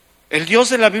 El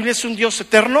Dios de la Biblia es un Dios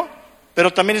eterno,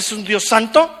 pero también es un Dios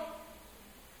santo,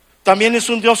 también es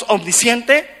un Dios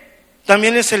omnisciente,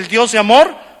 también es el Dios de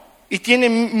amor y tiene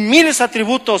miles de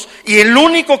atributos. Y el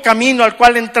único camino al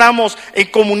cual entramos en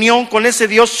comunión con ese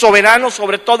Dios soberano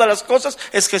sobre todas las cosas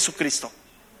es Jesucristo.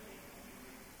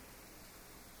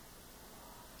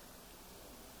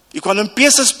 Y cuando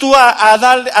empiezas tú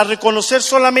a reconocer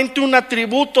solamente un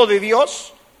atributo de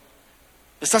Dios,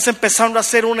 estás empezando a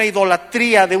hacer una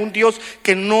idolatría de un Dios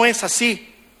que no es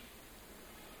así.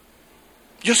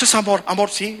 Dios es amor, amor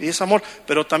sí, es amor,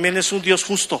 pero también es un Dios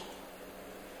justo.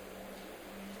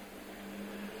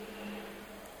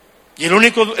 Y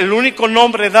el único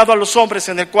nombre dado a los hombres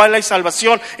en el cual hay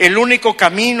salvación, el único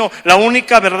camino, la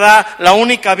única verdad, la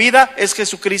única vida es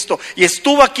Jesucristo. Y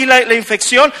estuvo aquí la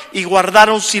infección y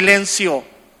guardaron silencio.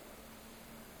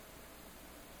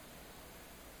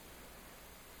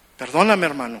 Perdóname,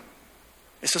 hermano,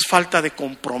 eso es falta de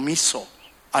compromiso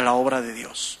a la obra de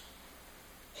Dios.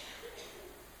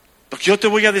 Porque yo te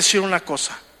voy a decir una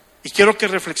cosa y quiero que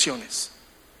reflexiones.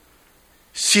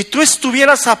 Si tú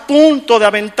estuvieras a punto de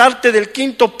aventarte del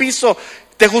 5º piso,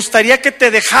 ¿te gustaría que te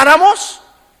dejáramos?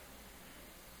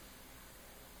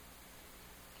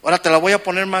 Ahora te la voy a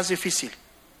poner más difícil.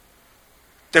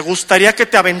 ¿Te gustaría que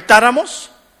te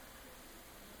aventáramos?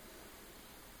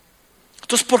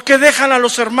 Entonces, ¿por qué dejan a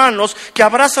los hermanos que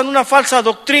abrazan una falsa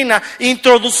doctrina,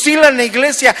 introducirla en la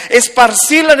iglesia,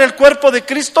 esparcirla en el cuerpo de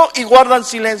Cristo y guardan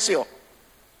silencio?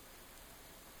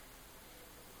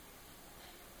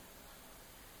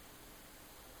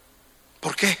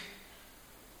 ¿Por qué?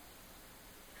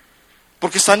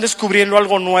 ¿Porque están descubriendo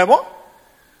algo nuevo?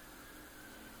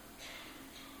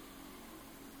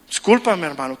 Discúlpame,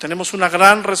 hermano, tenemos una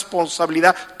gran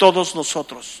responsabilidad todos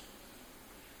nosotros.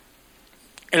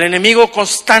 El enemigo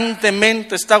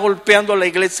constantemente está golpeando a la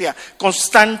iglesia,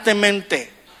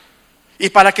 constantemente. Y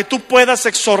para que tú puedas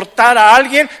exhortar a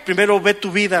alguien, primero ve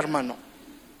tu vida, hermano.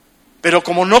 Pero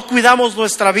como no cuidamos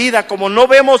nuestra vida, como no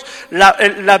vemos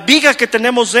la viga que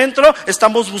tenemos dentro,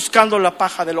 estamos buscando la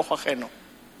paja del ojo ajeno.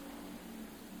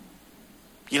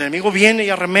 Y el enemigo viene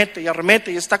y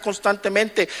arremete y está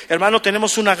constantemente. Hermano,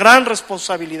 tenemos una gran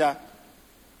responsabilidad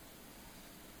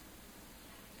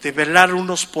de velar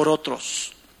unos por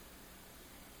otros.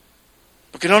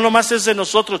 Porque no nomás es de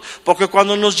nosotros, porque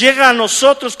cuando nos llega a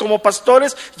nosotros como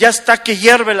pastores, ya está que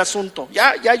hierve el asunto,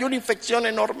 ya hay una infección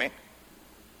enorme.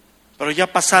 Pero ya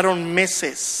pasaron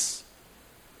meses,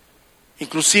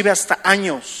 inclusive hasta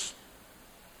años.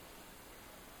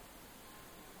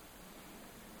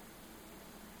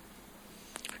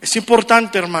 Es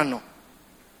importante, hermano.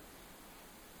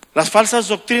 Las falsas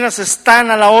doctrinas están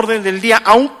a la orden del día,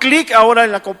 a un clic ahora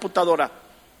en la computadora,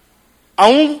 a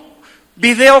un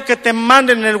video que te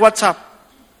manden en el WhatsApp.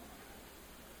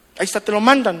 Ahí está, te lo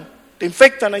mandan, te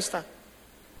infectan, ahí está.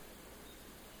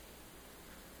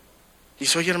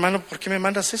 Dice, oye, hermano, ¿por qué me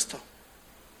mandas esto?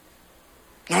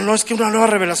 No, es que una nueva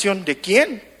revelación. ¿De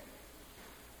quién?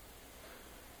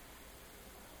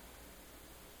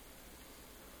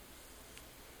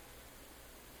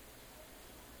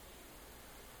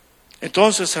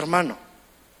 Entonces, hermano,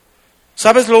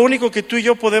 ¿sabes lo único que tú y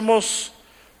yo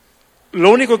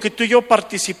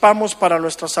participamos para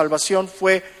nuestra salvación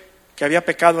fue que había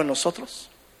pecado en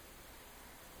nosotros?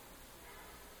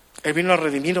 Él vino a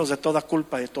redimirnos de toda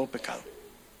culpa y de todo pecado.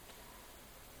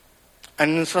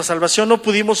 En nuestra salvación no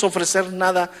pudimos ofrecer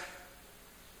nada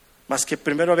más que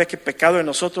primero había que pecado en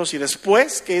nosotros y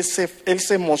después que Él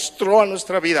se mostró a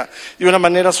nuestra vida de una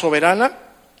manera soberana,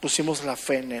 pusimos la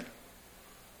fe en Él.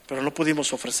 Pero no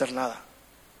pudimos ofrecer nada.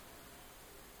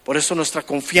 Por eso nuestra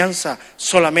confianza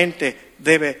solamente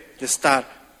debe de estar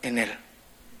en Él.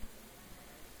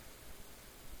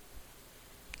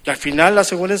 Y al final, la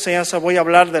segunda enseñanza, voy a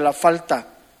hablar de la falta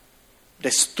de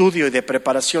estudio y de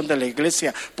preparación de la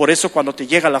iglesia. Por eso cuando te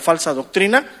llega la falsa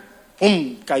doctrina,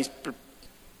 ¡pum!, caes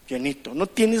llenito. No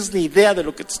tienes ni idea de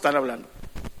lo que te están hablando.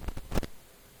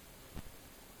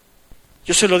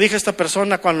 Yo se lo dije a esta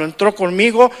persona cuando entró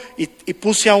conmigo y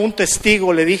puse a un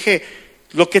testigo, le dije,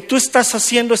 lo que tú estás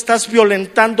haciendo, estás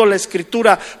violentando la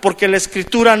Escritura, porque la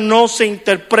Escritura no se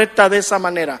interpreta de esa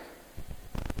manera.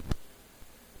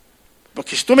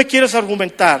 Porque si tú me quieres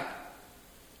argumentar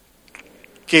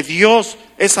que Dios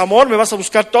es amor, me vas a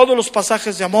buscar todos los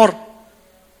pasajes de amor.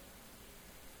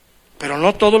 Pero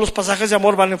no todos los pasajes de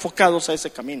amor van enfocados a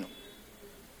ese camino.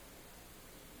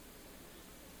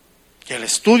 Y el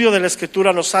estudio de la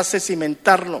Escritura nos hace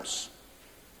cimentarnos.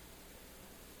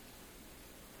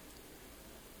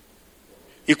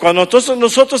 Y cuando entonces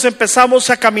nosotros empezamos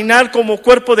a caminar como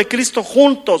cuerpo de Cristo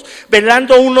juntos,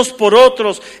 velando unos por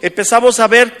otros, empezamos a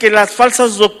ver que las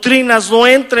falsas doctrinas no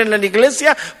entren en la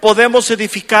iglesia, podemos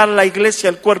edificar la iglesia,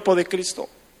 el cuerpo de Cristo.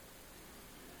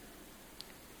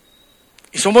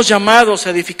 Y somos llamados a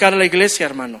edificar la iglesia,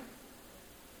 hermano.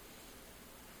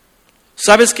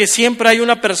 ¿Sabes que siempre hay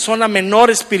una persona menor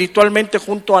espiritualmente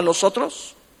junto a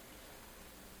nosotros?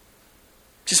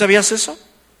 ¿Sí sabías eso?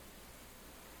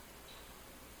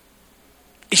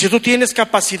 Y si tú tienes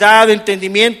capacidad de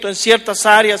entendimiento en ciertas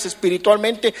áreas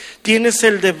espiritualmente, tienes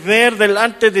el deber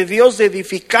delante de Dios de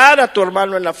edificar a tu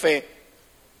hermano en la fe.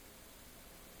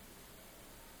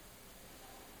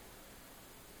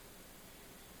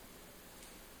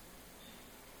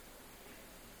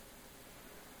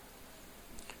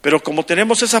 Pero como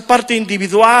tenemos esa parte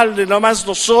individual de nada más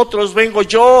nosotros, vengo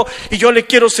yo y yo le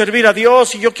quiero servir a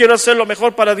Dios y yo quiero hacer lo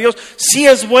mejor para Dios, sí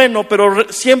es bueno, pero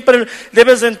siempre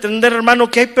debes de entender,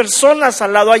 hermano, que hay personas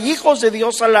al lado, hay hijos de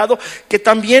Dios al lado que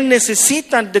también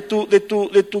necesitan de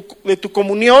tu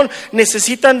comunión,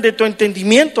 necesitan de tu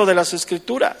entendimiento de las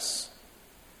Escrituras.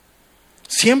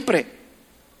 Siempre.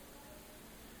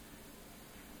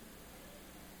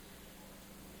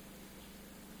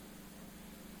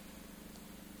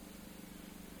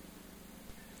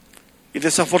 Y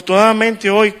desafortunadamente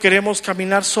hoy queremos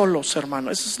caminar solos,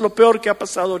 hermano. Eso es lo peor que ha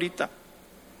pasado ahorita.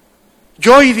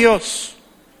 Yo y Dios.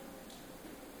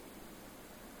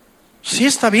 Sí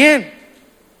está bien,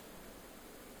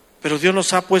 pero Dios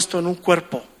nos ha puesto en un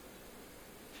cuerpo.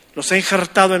 Nos ha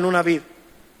injertado en una vid.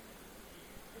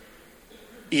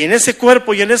 Y en ese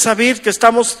cuerpo y en esa vid que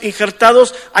estamos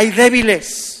injertados hay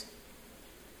débiles,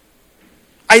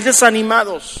 hay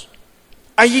desanimados,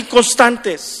 hay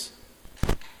inconstantes.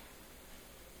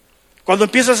 Cuando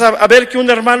empiezas a ver que un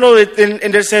hermano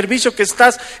en el servicio que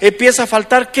estás empieza a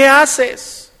faltar, ¿qué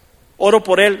haces? Oro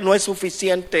por él, no es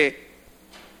suficiente.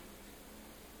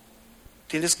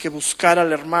 Tienes que buscar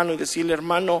al hermano y decirle: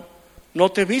 hermano,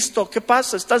 no te he visto, ¿qué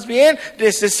pasa? ¿Estás bien?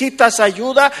 ¿Necesitas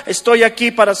ayuda? Estoy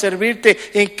aquí para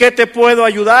servirte. ¿En qué te puedo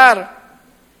ayudar?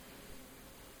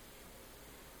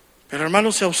 Pero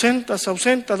hermano, se ausenta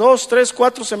 2, 3,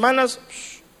 4 semanas.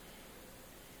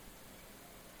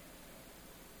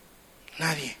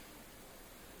 Nadie.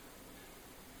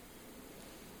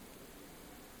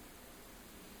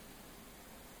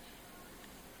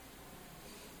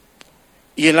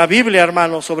 Y en la Biblia,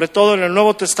 hermano, sobre todo en el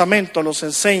Nuevo Testamento, nos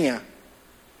enseña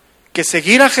que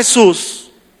seguir a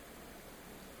Jesús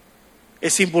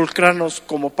es involucrarnos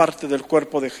como parte del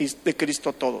cuerpo de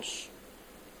Cristo todos.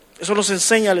 Eso nos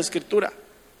enseña la Escritura.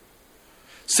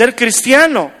 Ser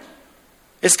cristiano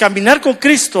es caminar con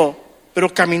Cristo,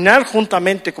 pero caminar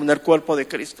juntamente con el cuerpo de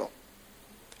Cristo.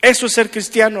 Eso es ser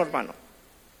cristiano, hermano.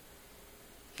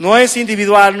 No es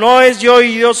individual, no es yo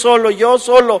y yo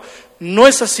solo. No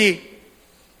es así.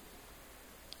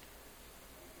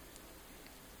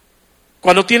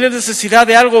 Cuando tienes necesidad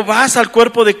de algo, vas al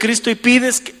cuerpo de Cristo y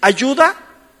pides ayuda.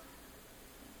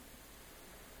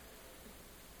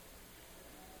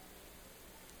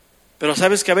 Pero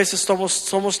sabes que a veces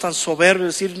somos tan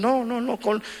soberbios de decir: no,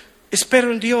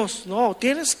 espero en Dios. No,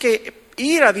 tienes que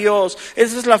ir a Dios.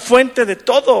 Esa es la fuente de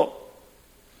todo.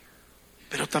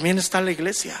 Pero también está la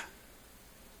iglesia.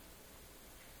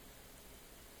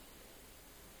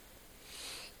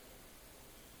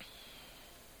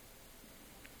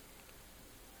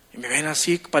 Y me ven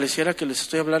así, pareciera que les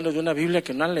estoy hablando de una Biblia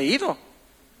que no han leído.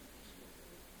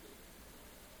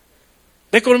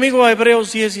 Ve conmigo a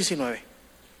Hebreos 10:19.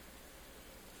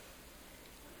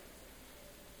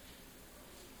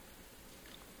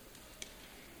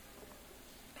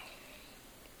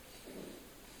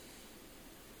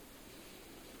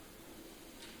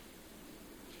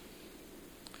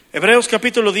 Hebreos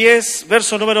capítulo 10,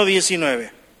 verso número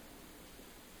 19.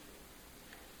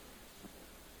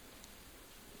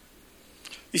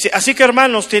 Dice: así que,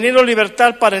 hermanos, teniendo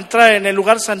libertad para entrar en el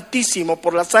lugar santísimo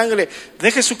por la sangre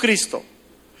de Jesucristo,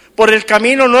 por el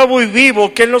camino nuevo y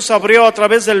vivo que Él nos abrió a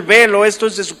través del velo, esto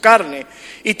es de su carne,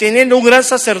 y teniendo un gran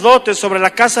sacerdote sobre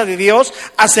la casa de Dios,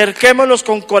 acerquémonos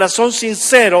con corazón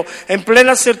sincero, en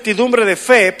plena certidumbre de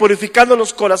fe, purificando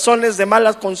los corazones de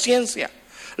mala conciencia,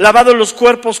 lavados los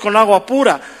cuerpos con agua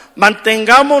pura.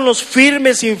 Mantengámonos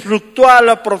firmes e infructuosa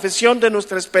la profesión de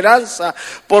nuestra esperanza,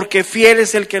 porque fiel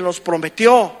es el que nos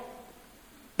prometió.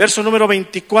 Verso número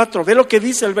 24, ve lo que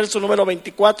dice el verso número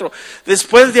 24.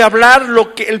 Después de hablar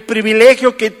el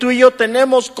privilegio que tú y yo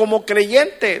tenemos como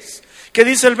creyentes, ¿qué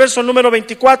dice el verso número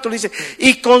 24? Dice: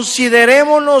 y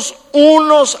considerémonos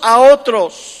unos a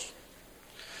otros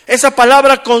Esa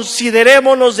palabra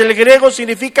considerémonos del griego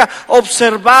significa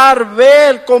observar,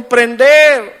 ver,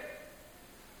 comprender.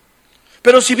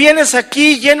 Pero si vienes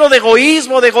aquí lleno de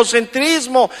egoísmo, de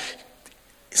egocentrismo,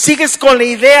 sigues con la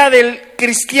idea del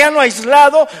cristiano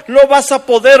aislado, no vas a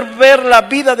poder ver la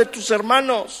vida de tus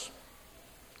hermanos.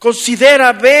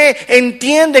 Considera, ve,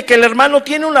 entiende que el hermano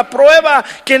tiene una prueba,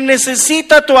 que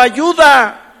necesita tu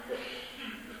ayuda.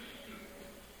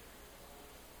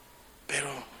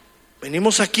 Pero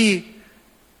venimos aquí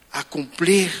a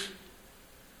cumplir.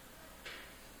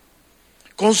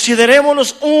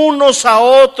 Considerémonos unos a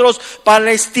otros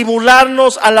para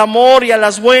estimularnos al amor y a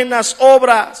las buenas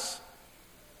obras,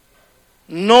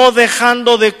 no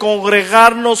dejando de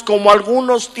congregarnos como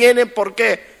algunos tienen. ¿Por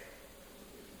qué?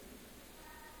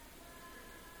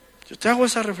 Yo te hago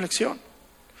esa reflexión.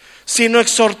 Sino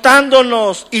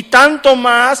exhortándonos, y tanto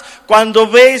más cuando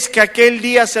veis que aquel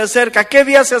día se acerca. ¿Qué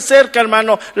día se acerca,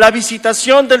 hermano? La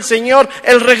visitación del Señor,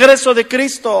 el regreso de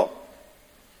Cristo.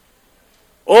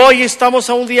 Hoy estamos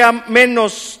a un día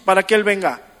menos para que Él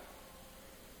venga.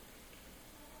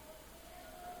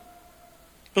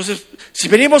 Entonces, si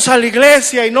venimos a la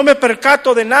iglesia y no me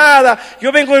percato de nada,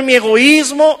 yo vengo en mi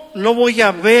egoísmo, no voy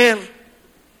a ver,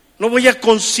 no voy a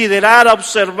considerar, a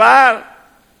observar.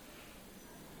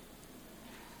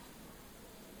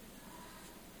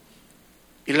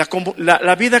 Y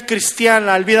la vida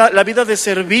cristiana, la vida de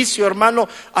servicio, hermano,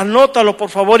 anótalo por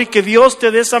favor, y que Dios te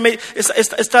dé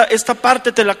esta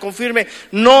parte, te la confirme.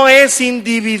 No es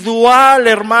individual,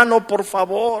 hermano, por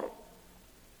favor.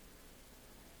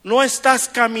 No estás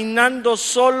caminando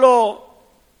solo.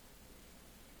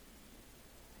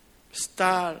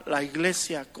 Está la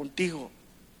iglesia contigo,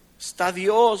 está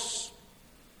Dios.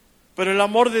 Pero el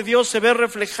amor de Dios se ve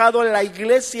reflejado en la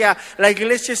iglesia. La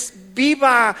iglesia es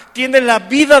viva, tiene la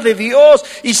vida de Dios.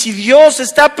 Y si Dios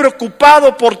está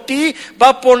preocupado por ti, va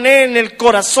a poner en el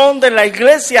corazón de la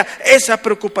iglesia esa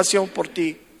preocupación por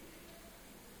ti.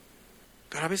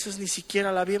 Pero a veces ni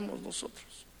siquiera la vemos nosotros.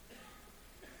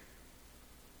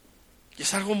 Y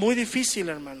es algo muy difícil,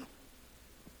 hermano.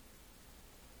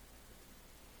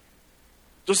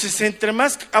 Entonces, entre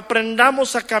más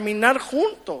aprendamos a caminar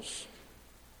juntos,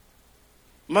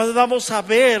 más vamos a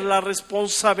ver la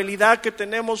responsabilidad que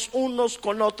tenemos unos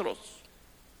con otros.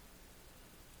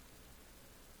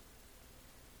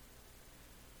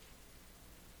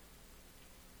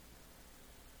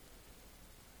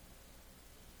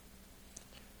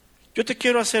 Yo te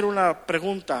quiero hacer una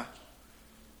pregunta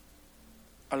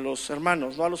a los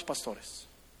hermanos, no a los pastores.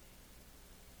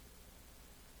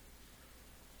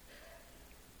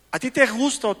 ¿A ti te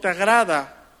gusta o te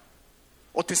agrada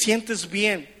o te sientes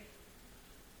bien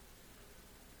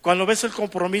cuando ves el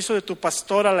compromiso de tu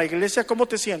pastor a la iglesia? ¿Cómo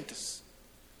te sientes?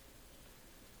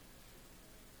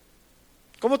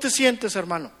 ¿Cómo te sientes,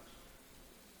 hermano?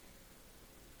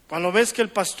 Cuando ves que el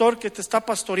pastor que te está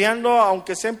pastoreando,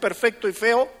 aunque sea imperfecto y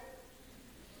feo,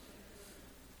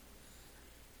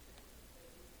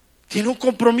 tiene un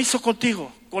compromiso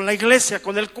contigo, con la iglesia,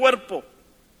 con el cuerpo.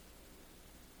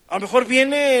 A lo mejor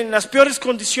viene en las peores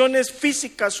condiciones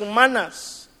físicas,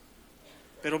 humanas,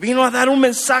 pero vino a dar un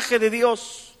mensaje de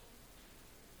Dios.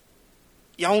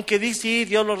 Y aunque dice, sí,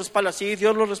 Dios lo respalda, sí,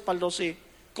 Dios lo respaldó, sí.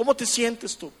 ¿Cómo te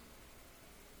sientes tú?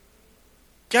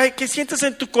 ¿Qué sientes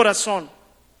en tu corazón?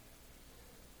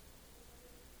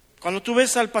 Cuando tú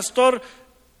ves al pastor,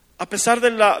 a pesar de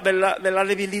la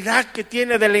debilidad que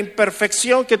tiene, de la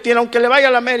imperfección que tiene, aunque le vaya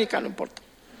a la América, no importa.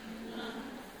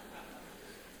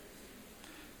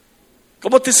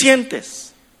 ¿Cómo te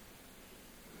sientes?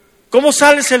 ¿Cómo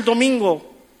sales el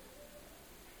domingo?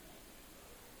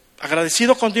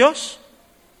 ¿Agradecido con Dios?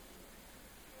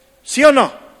 ¿Sí o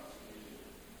no?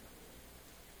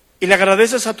 ¿Y le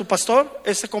agradeces a tu pastor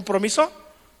ese compromiso?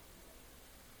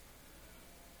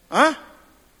 ¿Ah?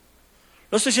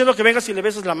 No estoy diciendo que vengas y le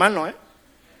beses la mano, ¿eh?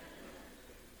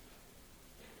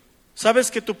 ¿Sabes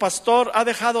que tu pastor ha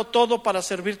dejado todo para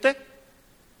servirte?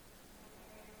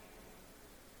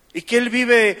 ¿Y que él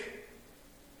vive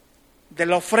de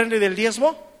la ofrenda y del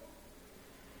diezmo?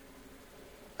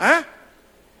 ¿Ah?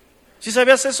 ¿Sí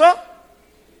sabías eso?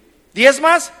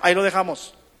 ¿Diezmas? Ahí lo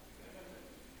dejamos.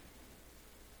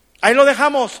 Ahí lo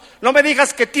dejamos. No me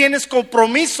digas que tienes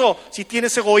compromiso si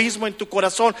tienes egoísmo en tu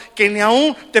corazón, que ni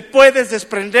aún te puedes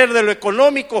desprender de lo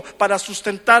económico para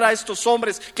sustentar a estos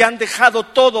hombres que han dejado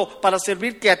todo para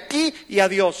servirte a ti y a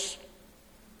Dios.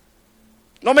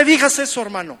 No me digas eso,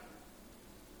 hermano.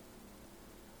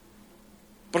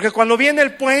 Porque cuando viene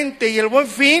el puente y el Buen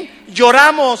Fin,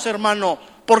 lloramos, hermano,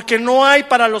 porque no hay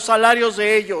para los salarios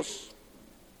de ellos.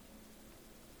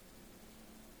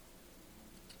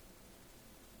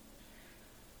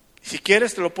 Si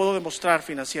quieres, te lo puedo demostrar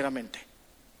financieramente.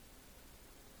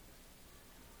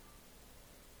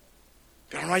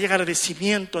 Pero no hay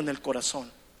agradecimiento en el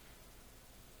corazón.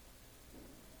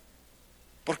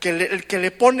 Porque el que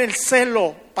le pone el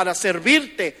celo para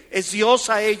servirte es Dios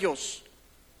a ellos.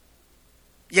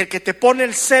 Y el que te pone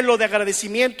el celo de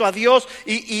agradecimiento a Dios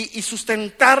y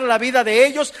sustentar la vida de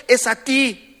ellos es a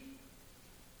ti.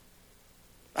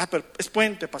 Pero es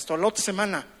puente, pastor, la otra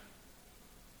semana.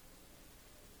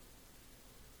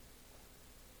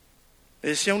 Le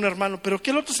decía un hermano, ¿pero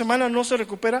qué la otra semana no se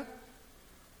recupera?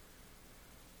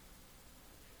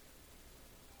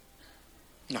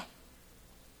 No.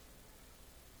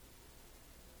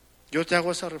 Yo te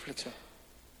hago esa reflexión.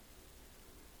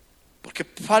 Porque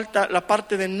falta la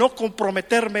parte de no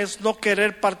comprometerme, es no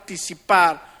querer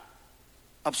participar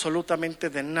absolutamente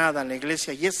de nada en la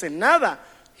iglesia. Y ese nada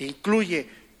incluye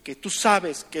que tú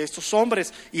sabes que estos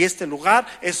hombres y este lugar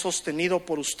es sostenido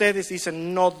por ustedes.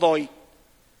 Dicen, no doy.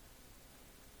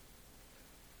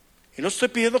 Y no estoy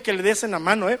pidiendo que le des en la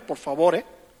mano, por favor,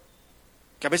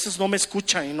 que a veces no me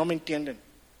escuchan y no me entienden.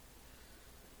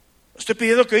 Estoy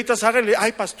pidiendo que ahorita salgan y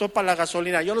ay, pastor, para la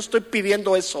gasolina. Yo no estoy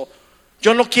pidiendo eso.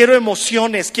 Yo no quiero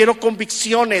emociones, quiero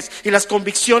convicciones. Y las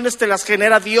convicciones te las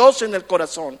genera Dios en el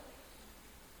corazón.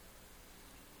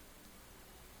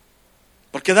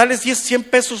 Porque darles 10, 100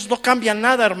 pesos no cambia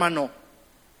nada, hermano.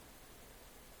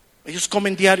 Ellos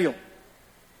comen diario.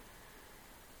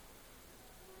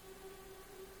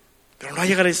 Pero no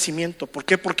hay agradecimiento. ¿Por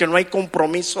qué? Porque no hay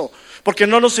compromiso. Porque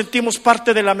no nos sentimos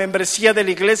parte de la membresía de la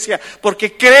iglesia.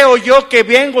 Porque creo yo que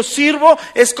vengo, sirvo,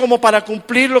 es como para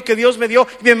cumplir lo que Dios me dio.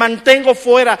 Y me mantengo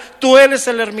fuera. Tú eres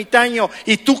el ermitaño.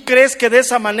 Y tú crees que de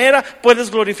esa manera puedes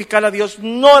glorificar a Dios.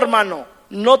 No, hermano,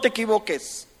 no te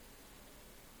equivoques.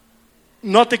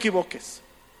 No te equivoques.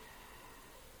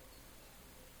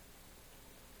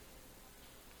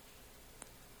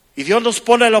 Y Dios nos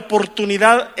pone la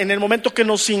oportunidad en el momento que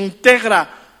nos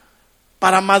integra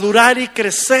para madurar y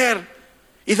crecer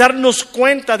y darnos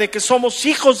cuenta de que somos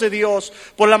hijos de Dios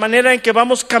por la manera en que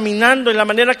vamos caminando, en la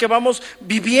manera que vamos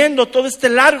viviendo todo este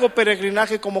largo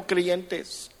peregrinaje como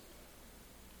creyentes.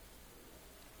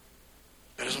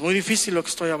 Pero es muy difícil lo que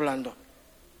estoy hablando.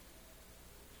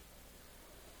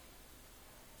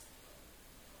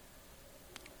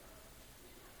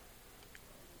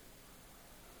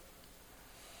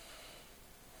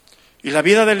 Y la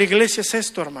vida de la iglesia es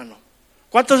esto, hermano.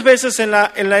 ¿Cuántas veces en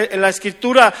la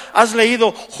escritura has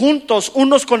leído juntos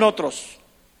unos con otros?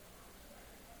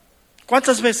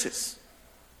 ¿Cuántas veces?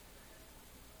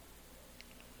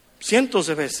 Cientos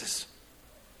de veces.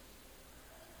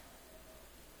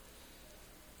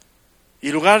 Y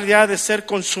en lugar ya de ser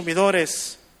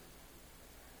consumidores,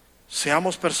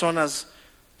 seamos personas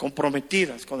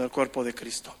comprometidas con el cuerpo de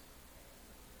Cristo.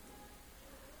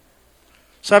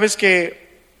 ¿Sabes que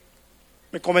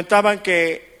me comentaban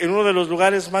que en uno de los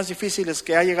lugares más difíciles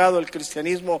que ha llegado el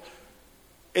cristianismo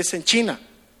es en China?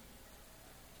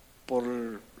 Por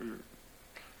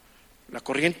la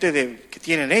corriente que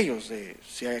tienen ellos.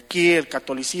 Si aquí el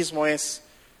catolicismo es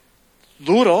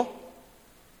duro,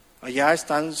 allá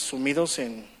están sumidos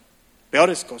en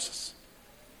peores cosas.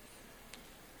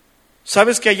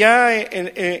 ¿Sabes que allá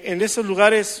en esos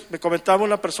lugares, me comentaba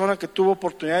una persona que tuvo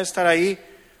oportunidad de estar ahí,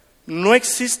 no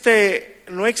existe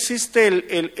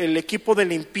el equipo de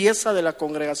limpieza de la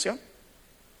congregación?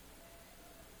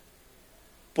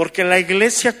 Porque la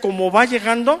iglesia, como va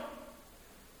llegando,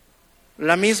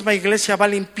 la misma iglesia va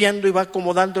limpiando y va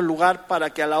acomodando el lugar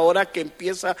para que a la hora que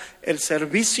empieza el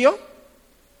servicio,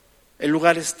 el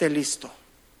lugar esté listo.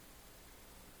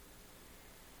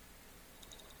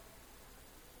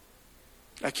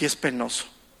 Aquí es penoso.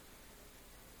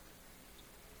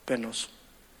 Penoso.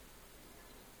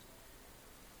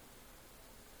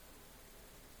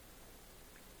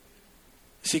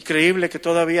 Es increíble que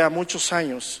todavía a muchos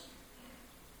años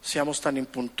seamos tan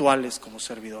impuntuales como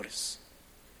servidores.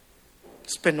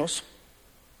 Es penoso.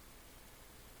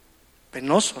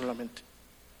 Penoso realmente.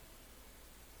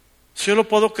 Si yo lo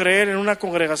puedo creer en una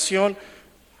congregación,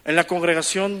 en la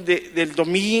congregación del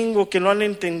domingo, que no han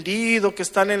entendido, que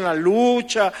están en la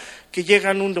lucha, que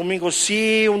llegan un domingo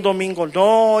sí, un domingo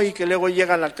no, y que luego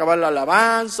llegan al acabar la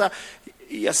alabanza,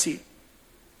 y así.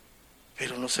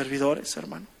 Pero los servidores,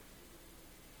 hermano.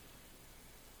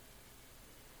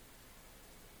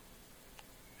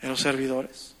 En los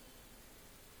servidores.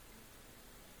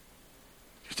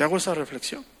 Yo te hago esa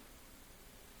reflexión.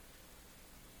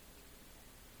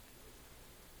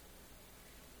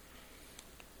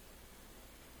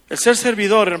 El ser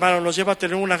servidor, hermano, nos lleva a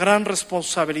tener una gran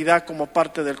responsabilidad como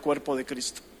parte del cuerpo de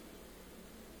Cristo.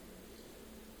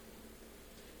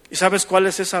 ¿Y sabes cuál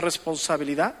es esa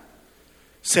responsabilidad?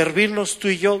 Servirnos tú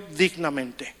y yo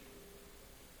dignamente.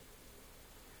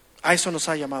 A eso nos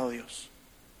ha llamado Dios.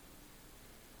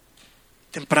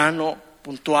 Temprano,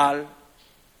 puntual,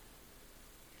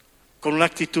 con una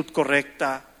actitud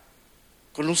correcta,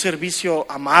 con un servicio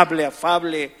amable,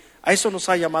 afable. A eso nos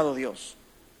ha llamado Dios.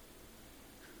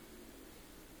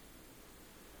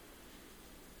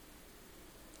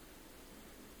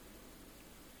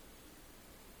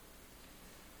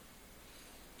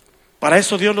 Para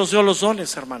eso Dios nos dio los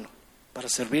dones, hermano, para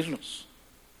servirnos.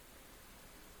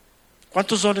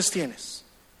 ¿Cuántos dones tienes?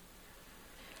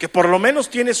 Que por lo menos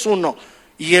tienes uno.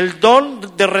 Y el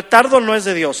don de retardo no es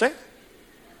de Dios, ¿eh?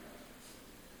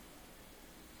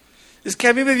 Es que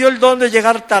a mí me dio el don de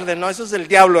llegar tarde. No, eso es del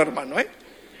diablo, hermano, ¿eh?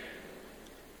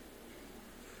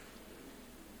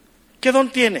 ¿Qué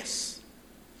don tienes?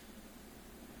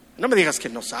 No me digas que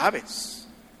no sabes.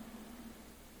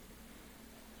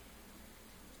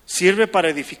 ¿Sirve para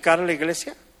edificar la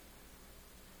iglesia?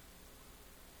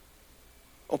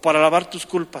 ¿O para lavar tus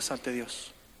culpas ante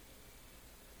Dios?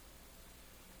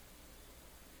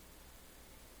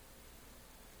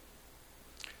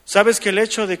 ¿Sabes que el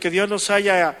hecho de que Dios nos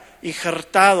haya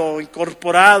injertado o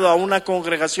incorporado a una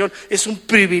congregación es un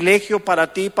privilegio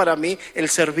para ti y para mí, el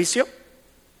servicio?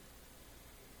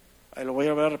 Ahí lo voy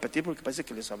a volver a repetir porque parece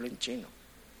que les hablé en chino.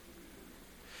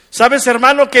 ¿Sabes,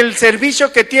 hermano, que el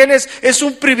servicio que tienes es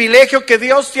un privilegio que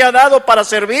Dios te ha dado para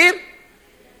servir?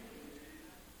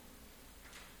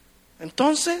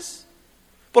 Entonces,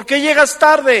 ¿por qué llegas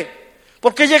tarde?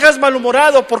 ¿Por qué llegas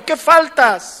malhumorado? ¿Por qué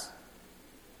faltas?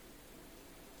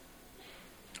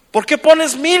 ¿Por qué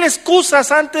pones 1000 excusas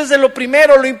antes de lo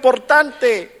primero, lo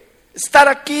importante? Estar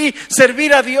aquí,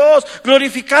 servir a Dios,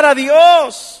 glorificar a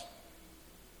Dios.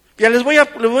 Ya les voy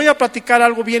a platicar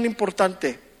algo bien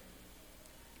importante.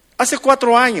 Hace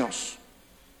 4 años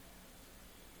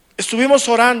estuvimos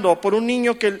orando por un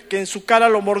niño que en su cara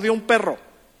lo mordió un perro.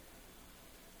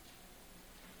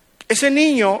 Ese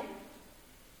niño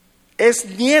es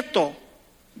nieto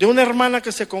de una hermana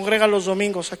que se congrega los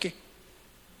domingos aquí.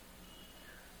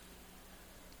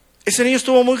 Ese niño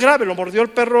estuvo muy grave, lo mordió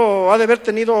el perro, ha de haber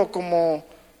tenido como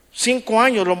 5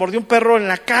 años, lo mordió un perro en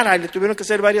la cara y le tuvieron que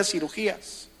hacer varias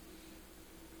cirugías.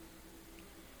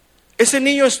 Ese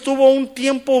niño estuvo un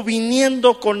tiempo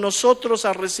viniendo con nosotros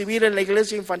a recibir en la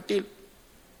iglesia infantil.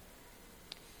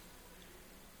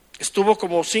 Estuvo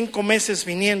como 5 meses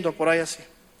viniendo por ahí así.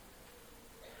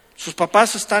 Sus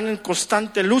papás están en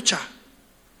constante lucha.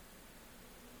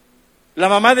 La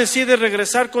mamá decide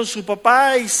regresar con su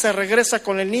papá y se regresa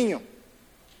con el niño.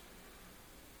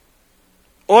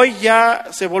 Hoy ya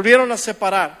se volvieron a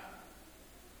separar.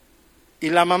 Y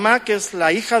la mamá, que es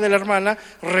la hija de la hermana,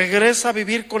 regresa a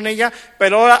vivir con ella,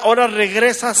 pero ahora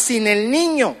regresa sin el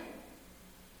niño.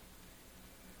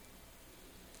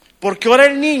 Porque ahora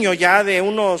el niño ya de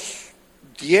unos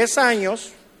 10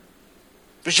 años,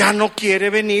 pues ya no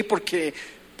quiere venir porque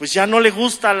pues ya no le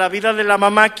gusta la vida de la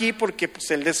mamá aquí, porque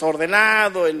pues el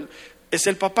desordenado es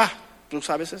el papá. ¿Tú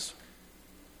sabes eso?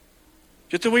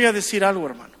 Yo te voy a decir algo,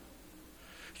 hermano.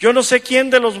 Yo no sé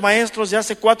quién de los maestros de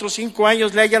hace 4 o 5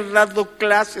 años le haya dado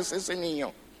clases a ese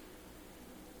niño.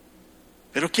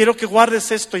 Pero quiero que guardes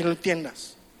esto y lo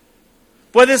entiendas.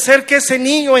 Puede ser que ese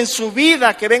niño en su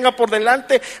vida que venga por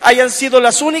delante hayan sido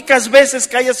las únicas veces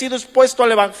que haya sido expuesto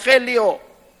al evangelio.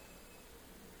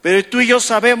 Pero tú y yo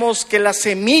sabemos que la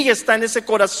semilla está en ese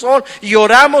corazón y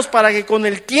oramos para que con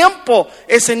el tiempo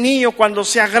ese niño, cuando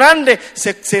sea grande,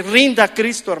 se rinda a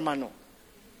Cristo, hermano.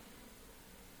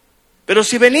 Pero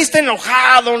si veniste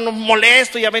enojado,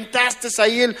 molesto y aventaste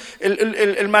ahí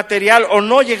el material o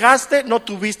no llegaste, no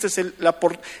tuviste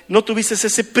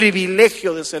ese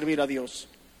privilegio de servir a Dios.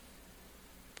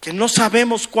 Que no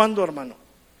sabemos cuándo, hermano.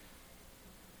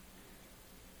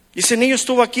 Y ese niño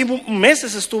estuvo aquí,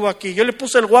 meses estuvo aquí. Yo le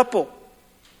puse el guapo,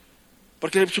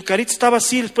 porque su carita estaba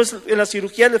así. Después en la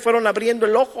cirugía le fueron abriendo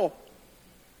el ojo.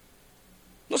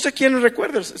 No sé quién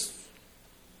recuerda.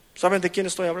 ¿Saben de quién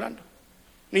estoy hablando?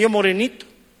 Niño morenito.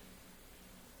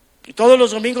 Y todos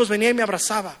los domingos venía y me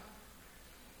abrazaba.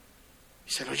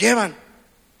 Y se lo llevan.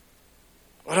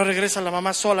 Ahora regresa la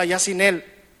mamá sola, ya sin él.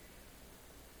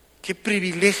 Qué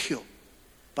privilegio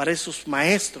para esos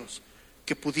maestros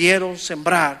que pudieron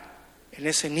sembrar en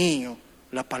ese niño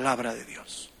la palabra de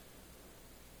Dios.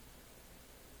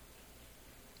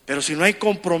 Pero si no hay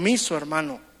compromiso,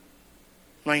 hermano,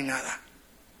 no hay nada.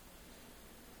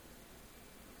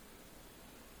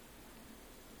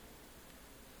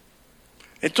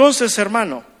 Entonces,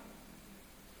 hermano,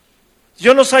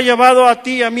 Dios nos ha llevado a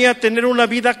ti y a mí a tener una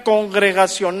vida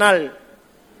congregacional,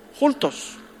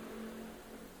 juntos.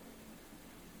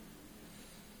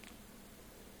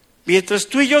 Mientras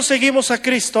tú y yo seguimos a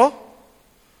Cristo,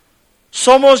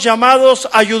 somos llamados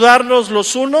a ayudarnos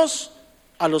los unos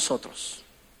a los otros.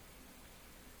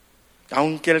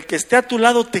 Aunque el que esté a tu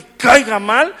lado te caiga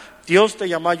mal, Dios te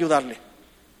llamó a ayudarle.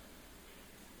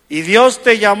 Y Dios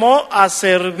te llamó a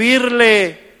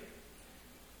servirle.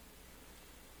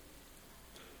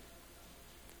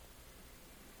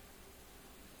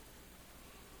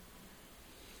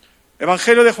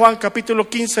 Evangelio de Juan, capítulo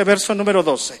 15, verso número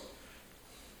 12.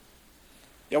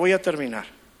 Ya voy a terminar.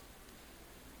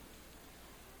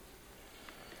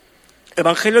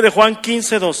 Evangelio de Juan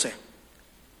 15, 12.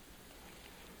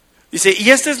 Dice, y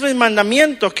este es mi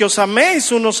mandamiento, que os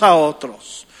améis unos a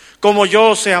otros, como yo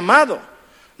os he amado.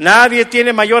 Nadie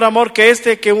tiene mayor amor que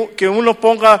este, que uno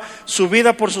ponga su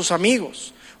vida por sus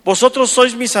amigos. Vosotros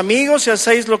sois mis amigos y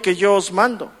hacéis lo que yo os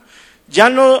mando. Ya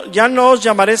no os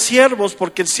llamaré siervos,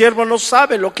 porque el siervo no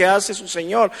sabe lo que hace su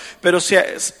Señor, pero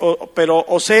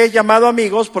os he llamado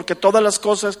amigos, porque todas las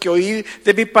cosas que oí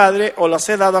de mi Padre os las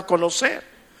he dado a conocer.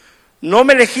 No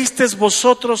me elegisteis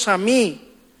vosotros a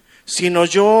mí, sino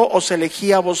yo os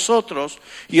elegí a vosotros,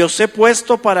 y os he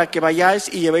puesto para que vayáis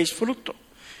y llevéis fruto,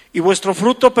 y vuestro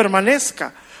fruto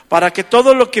permanezca, para que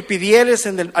todo lo que pidiereis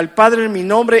al Padre en mi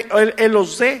nombre, Él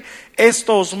os dé.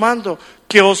 Esto os mando,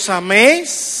 que os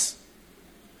améis.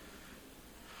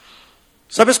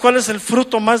 ¿Sabes cuál es el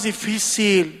fruto más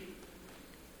difícil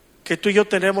que tú y yo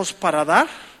tenemos para dar?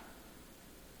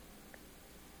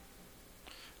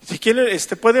 Si quieren,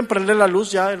 pueden prender la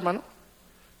luz ya, hermano,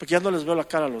 porque ya no les veo la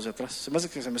cara a los de atrás. Se me hace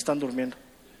que se me están durmiendo.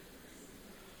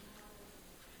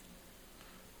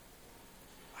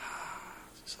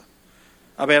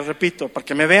 A ver, repito, para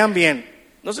que me vean bien.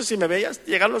 No sé si me veías,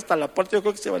 llegando hasta la puerta, yo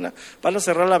creo que se van a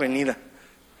cerrar la avenida.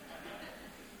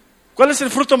 ¿Cuál es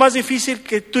el fruto más difícil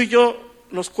que tú y yo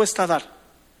nos cuesta dar?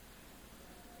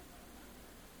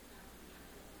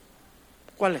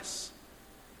 ¿Cuál es?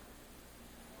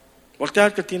 Voltea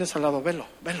al que tienes al lado,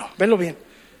 velo bien.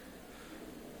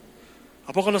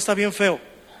 ¿A poco no está bien feo?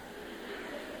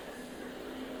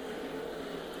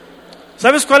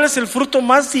 ¿Sabes cuál es el fruto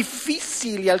más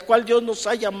difícil y al cual Dios nos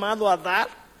ha llamado a dar?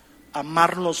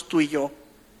 Amarnos tú y yo.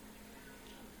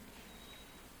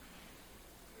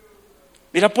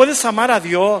 Mira, puedes amar a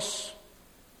Dios,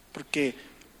 porque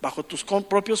bajo tus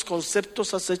propios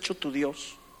conceptos has hecho tu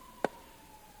Dios.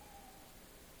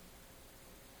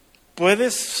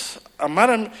 Puedes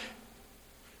amar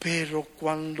pero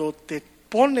cuando te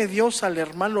pone Dios al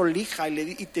hermano lija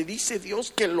y te dice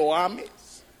Dios que lo ames,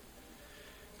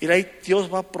 mira, ahí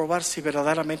Dios va a probar si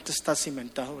verdaderamente estás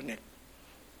cimentado en Él.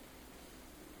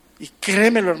 Y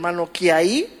créemelo, hermano, que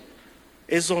ahí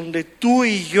es donde tú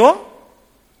y yo,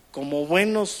 como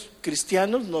buenos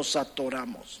cristianos, nos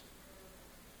atoramos.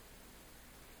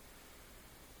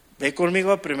 Ve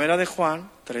conmigo a 1 de Juan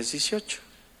 3:18,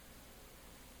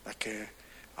 para que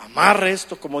amarre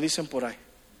esto, como dicen por ahí.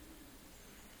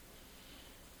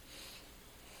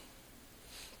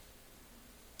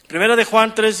 Primera de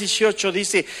Juan 3:18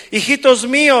 dice: hijitos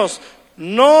míos,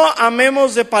 no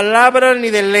amemos de palabra ni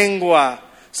de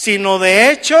lengua, sino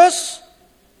de hechos.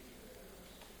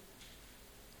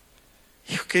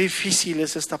 Hijo, qué difícil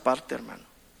es esta parte, hermano.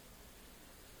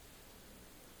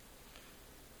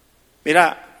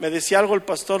 Mira, me decía algo el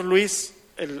pastor Luis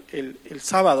el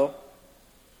sábado.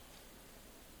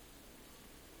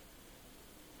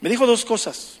 Me dijo dos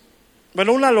cosas.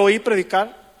 Bueno, una lo oí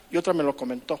predicar y otra me lo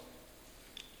comentó.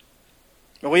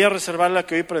 Me voy a reservar la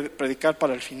que oí predicar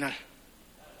para el final.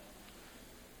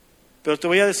 Pero te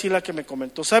voy a decir la que me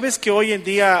comentó. ¿Sabes que hoy en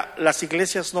día las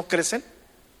iglesias no crecen?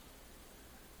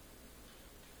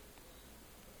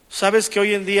 ¿Sabes que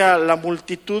hoy en día la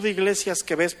multitud de iglesias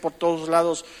que ves por todos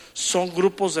lados son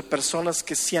grupos de personas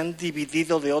que se han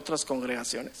dividido de otras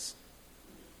congregaciones?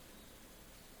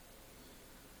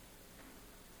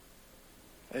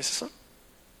 ¿Es eso?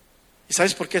 ¿Y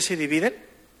sabes por qué se dividen?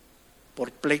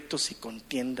 Por pleitos y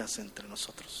contiendas entre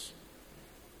nosotros,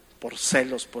 por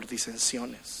celos, por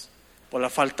disensiones, por la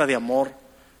falta de amor,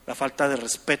 la falta de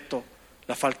respeto,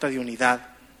 la falta de unidad.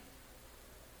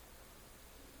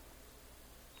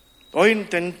 Hoy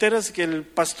te enteras que el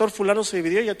pastor fulano se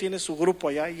dividió, ya tiene su grupo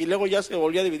allá, y luego ya se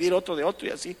volvió a dividir otro de otro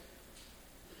y así.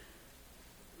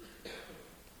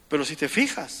 Pero si te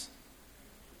fijas,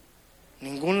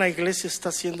 ninguna iglesia está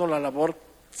haciendo la labor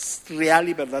real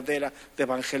y verdadera de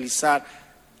evangelizar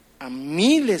a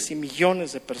miles y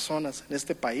millones de personas en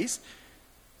este país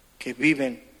que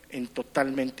viven en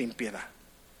totalmente impiedad.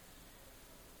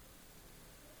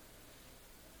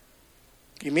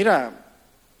 Y mira,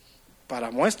 para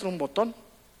muestra un botón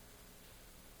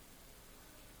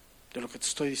de lo que te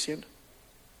estoy diciendo.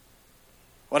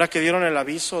 Ahora que dieron el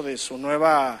aviso de su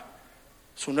nuevo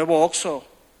Oxxo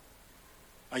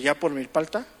allá por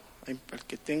Milpalta, el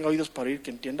que tenga oídos para oír,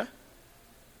 que entienda.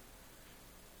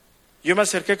 Yo me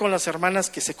acerqué con las hermanas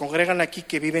que se congregan aquí,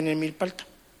 que viven en Milpalta.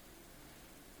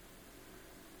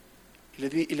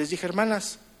 Y les dije,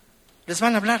 hermanas, les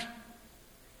van a hablar,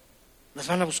 las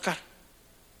van a buscar.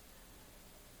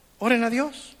 Oren a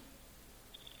Dios.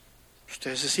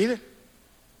 Ustedes deciden.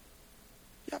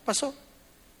 Ya pasó.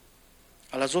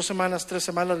 A las 2 semanas, 3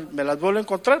 semanas me las vuelvo a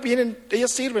encontrar. Vienen,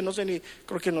 ellas sirven, no sé ni,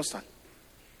 creo que no están.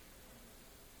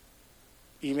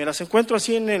 Y me las encuentro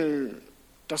así en el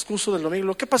transcurso del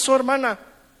domingo. ¿Qué pasó, hermana?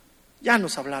 Ya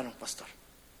nos hablaron, pastor.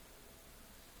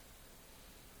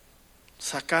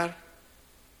 Sacar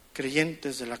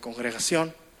creyentes de la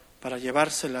congregación para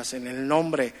llevárselas en el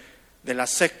nombre de la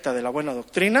secta de la buena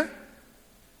doctrina,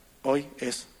 hoy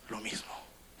es lo mismo.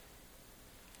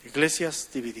 Iglesias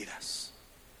divididas.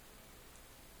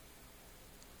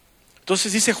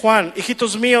 Entonces dice Juan,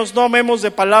 hijitos míos, no amemos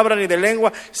de palabra ni de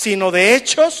lengua, sino de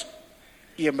hechos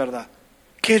y en verdad.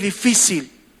 Qué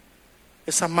difícil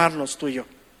es amarnos tú y yo,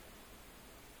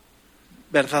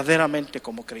 verdaderamente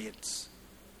como creyentes.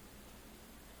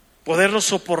 Podernos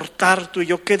soportar tú y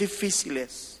yo, qué difícil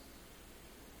es.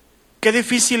 Qué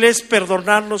difícil es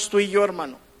perdonarnos tú y yo,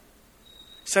 hermano.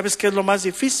 ¿Sabes qué es lo más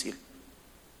difícil?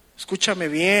 Escúchame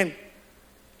bien,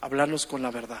 hablarnos con la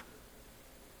verdad.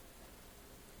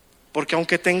 Porque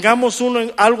aunque tengamos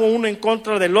algo en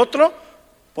contra del otro,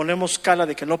 ponemos cara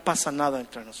de que no pasa nada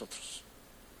entre nosotros.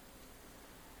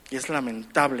 Y es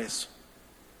lamentable eso.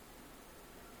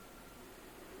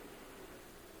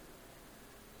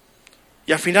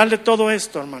 Y al final de todo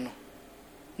esto, hermano,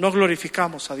 no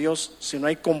glorificamos a Dios si no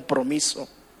hay compromiso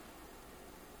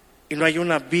y no hay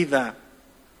una vida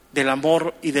del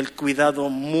amor y del cuidado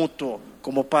mutuo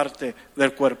como parte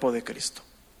del cuerpo de Cristo.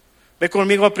 Ve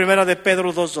conmigo a 1 de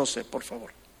Pedro 2:12, por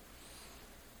favor.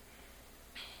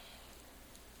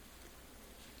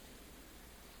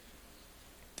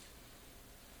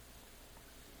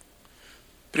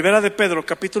 Primera de Pedro,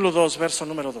 capítulo 2, verso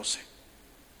número 12.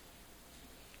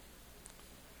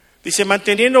 Dice,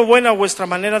 manteniendo buena vuestra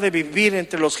manera de vivir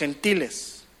entre los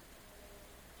gentiles,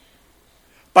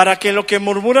 para que en lo que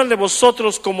murmuran de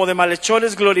vosotros como de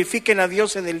malhechores glorifiquen a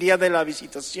Dios en el día de la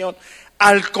visitación,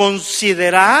 al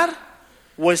considerar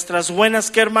vuestras buenas,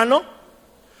 ¿qué, hermano?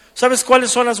 ¿Sabes cuáles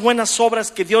son las buenas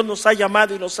obras que Dios nos ha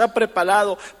llamado y nos ha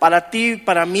preparado para ti y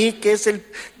para mí, que es el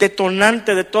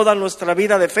detonante de toda nuestra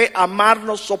vida de fe?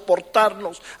 Amarnos,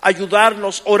 soportarnos,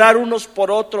 ayudarnos, orar unos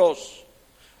por otros.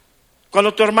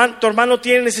 Cuando tu hermano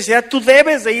tiene necesidad, tú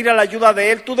debes de ir a la ayuda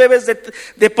de él, tú debes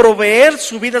de proveer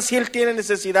su vida si él tiene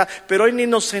necesidad. Pero hoy ni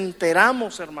nos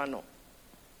enteramos, hermano.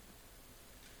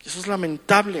 Eso es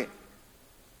lamentable.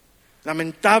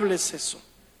 Lamentable es eso.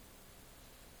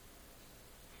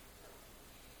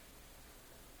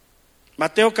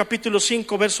 Mateo capítulo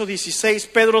 5, verso 16,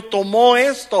 Pedro tomó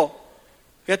esto.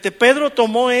 Fíjate, Pedro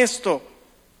tomó esto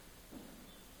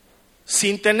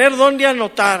sin tener dónde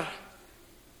anotar,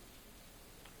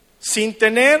 sin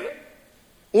tener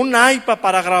un iPad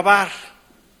para grabar.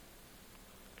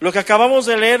 Lo que acabamos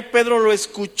de leer, Pedro lo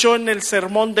escuchó en el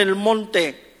Sermón del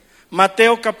Monte.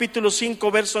 Mateo capítulo 5,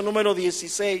 verso número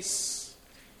 16.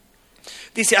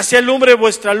 Dice, así alumbre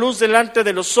vuestra luz delante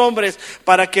de los hombres,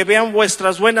 para que vean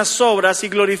vuestras buenas obras y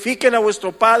glorifiquen a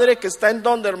vuestro Padre que está en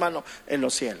 ¿dónde, hermano? En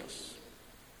los cielos.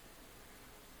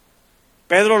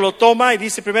 Pedro lo toma y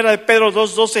dice, 1 de Pedro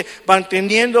 2:12,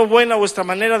 manteniendo buena vuestra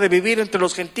manera de vivir entre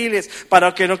los gentiles,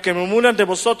 para que los que murmuran de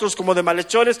vosotros como de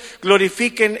malhechores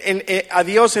glorifiquen a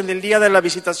Dios en el día de la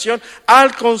visitación,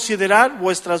 al considerar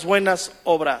vuestras buenas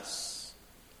obras.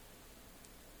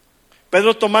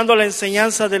 Pedro, tomando la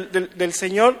enseñanza del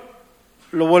Señor,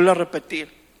 lo vuelve a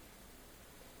repetir.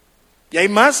 Y hay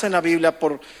más en la Biblia,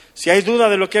 por si hay duda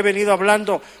de lo que he venido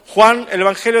hablando. Juan, el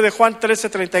Evangelio de Juan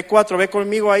 13:34, ve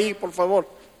conmigo ahí, por favor.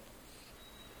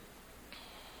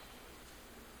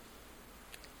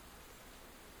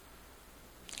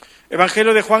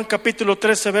 Evangelio de Juan capítulo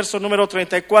 13, verso número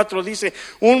 34, dice,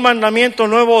 un mandamiento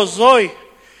nuevo os doy,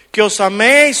 que os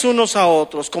améis unos a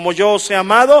otros, como yo os he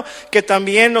amado, que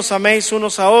también os améis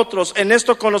unos a otros. En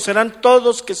esto conocerán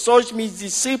todos que sois mis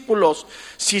discípulos,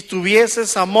 si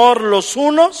tuvieses amor los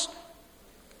unos.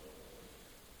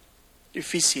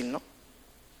 Difícil, ¿no?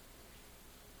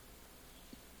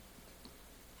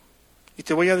 Y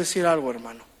te voy a decir algo,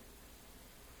 hermano.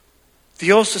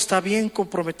 Dios está bien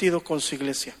comprometido con su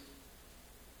iglesia.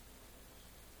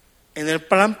 En el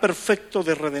plan perfecto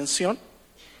de redención,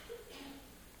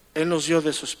 Él nos dio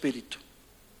de su espíritu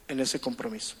en ese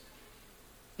compromiso.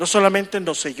 No solamente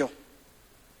nos selló,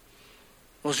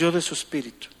 nos dio de su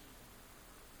Espíritu.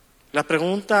 La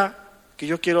pregunta que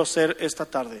yo quiero hacer esta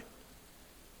tarde: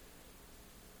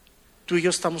 ¿tú y yo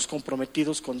estamos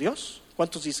comprometidos con Dios?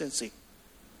 ¿Cuántos dicen sí?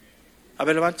 A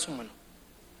ver, levante su mano.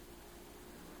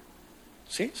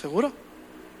 ¿Sí? ¿Seguro?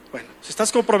 Bueno, si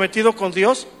estás comprometido con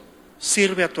Dios,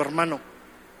 sirve a tu hermano.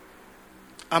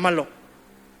 Ámalo.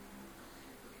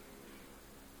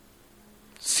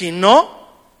 Si no,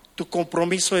 tu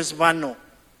compromiso es vano,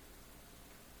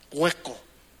 hueco,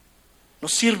 no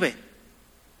sirve.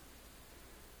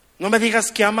 No me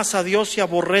digas que amas a Dios y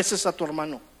aborreces a tu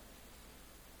hermano.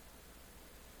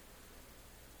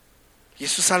 Y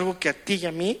eso es algo que a ti y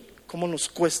a mí, cómo nos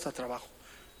cuesta trabajo.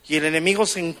 Y el enemigo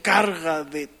se encarga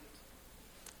de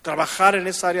trabajar en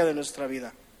esa área de nuestra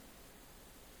vida.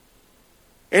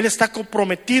 Él está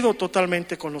comprometido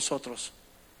totalmente con nosotros.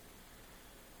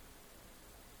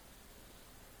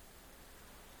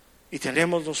 Y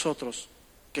tenemos nosotros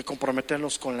que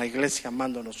comprometernos con la iglesia,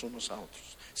 amándonos unos a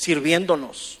otros,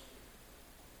 sirviéndonos.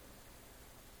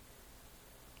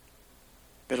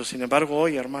 Pero sin embargo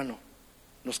hoy, hermano,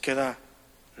 nos queda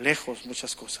lejos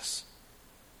muchas cosas.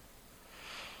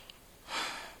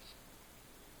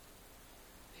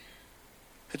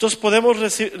 Entonces podemos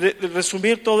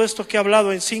resumir todo esto que he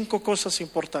hablado en 5 cosas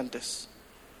importantes.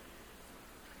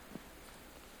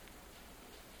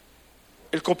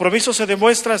 El compromiso se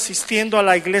demuestra asistiendo a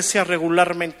la iglesia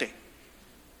regularmente.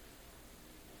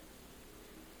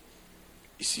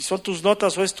 Y si son tus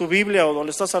notas o es tu Biblia o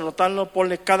donde estás anotando,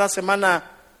 ponle cada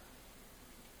semana.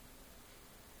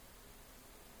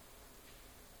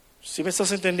 ¿Sí me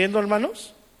estás entendiendo,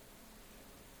 hermanos?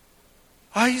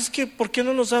 Ay, es que ¿por qué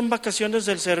no nos dan vacaciones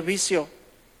del servicio?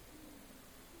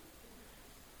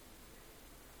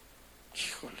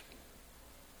 Híjole.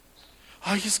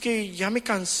 Ay, es que ya me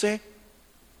cansé.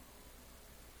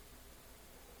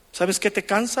 ¿Sabes qué te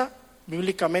cansa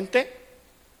bíblicamente?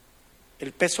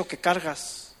 El peso que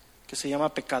cargas, que se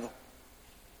llama pecado.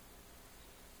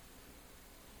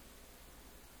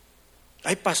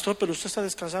 Ay, pastor, pero usted está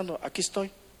descansando. Aquí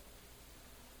estoy.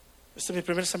 Esta es mi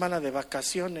primera semana de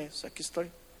vacaciones. Aquí estoy.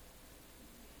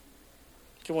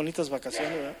 Qué bonitas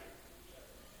vacaciones,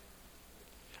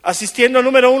 ¿verdad?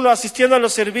 Número 1, asistiendo a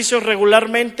los servicios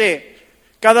regularmente.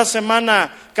 Cada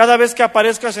semana, cada vez que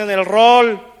aparezcas en el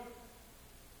rol.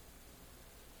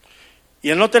 Y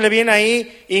anótele bien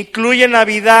ahí, incluye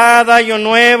Navidad, Año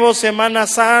Nuevo, Semana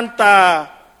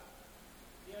Santa,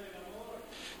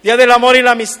 Día del Amor y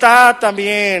la Amistad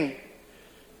también.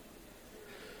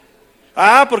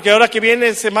 Porque ahora que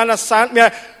viene Semana Santa,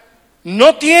 mira,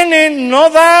 no tienen, no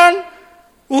dan,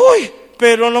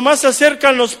 pero nomás se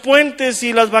acercan los puentes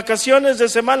y las vacaciones de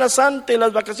Semana Santa y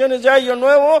las vacaciones de Año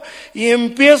Nuevo y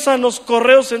empiezan los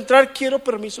correos a entrar, quiero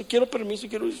permiso,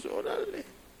 órale.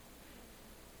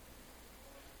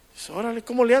 Órale,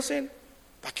 ¿cómo le hacen?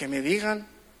 Para que me digan.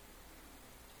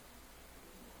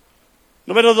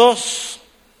 Número 2,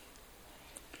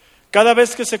 cada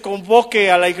vez que se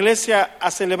convoque a la iglesia a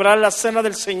celebrar la cena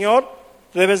del Señor,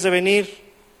 debes de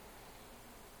venir.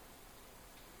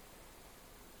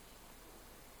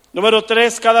 Número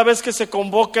 3, cada vez que se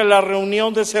convoque a la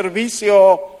reunión de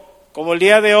servicio, como el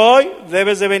día de hoy,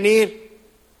 debes de venir.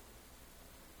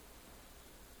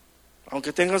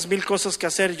 Aunque tengas 1000 cosas que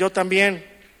hacer, yo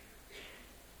también.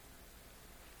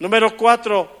 Número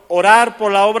 4, orar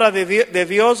por la obra de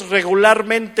Dios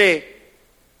regularmente.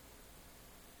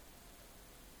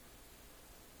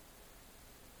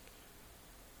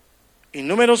 Y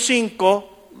número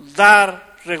 5,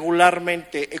 dar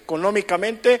regularmente,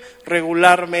 económicamente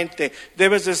regularmente.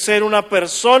 Debes de ser una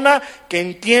persona que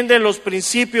entiende los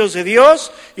principios de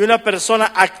Dios y una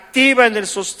persona activa en el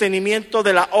sostenimiento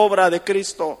de la obra de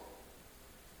Cristo.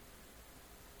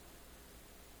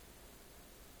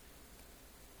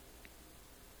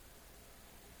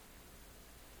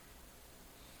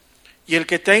 Y el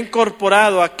que te ha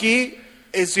incorporado aquí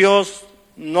es Dios,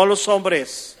 no los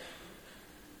hombres.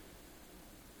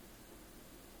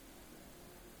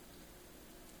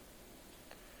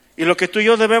 Y lo que tú y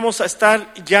yo debemos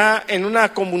estar ya en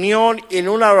una comunión y en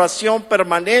una oración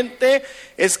permanente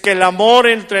es que el amor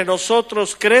entre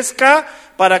nosotros crezca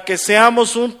para que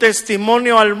seamos un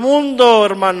testimonio al mundo,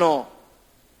 hermano,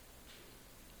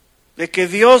 de que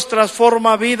Dios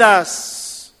transforma vidas.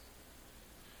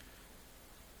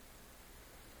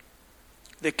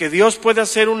 De que Dios puede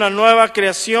hacer una nueva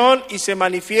creación y se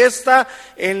manifiesta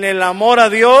en el amor a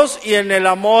Dios y en el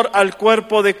amor al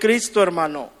cuerpo de Cristo,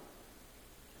 hermano.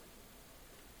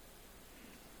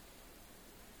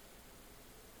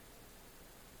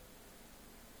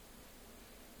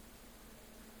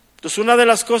 Entonces, una de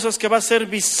las cosas que va a ser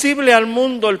visible al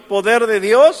mundo el poder de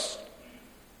Dios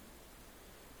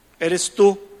eres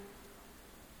tú.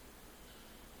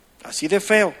 Así de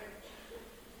feo.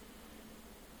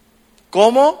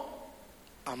 ¿Cómo?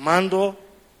 Amando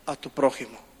a tu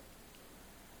prójimo,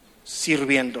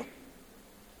 sirviendo.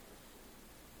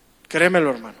 Créemelo,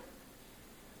 hermano.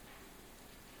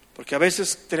 Porque a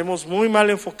veces tenemos muy mal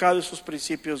enfocados esos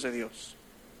principios de Dios.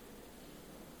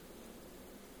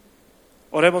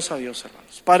 Oremos a Dios,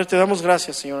 hermanos. Padre, te damos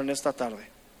gracias, Señor, en esta tarde.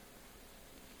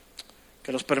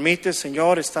 Que nos permite,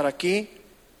 Señor, estar aquí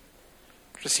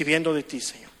recibiendo de ti,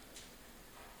 Señor.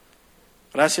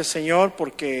 Gracias, Señor,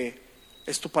 porque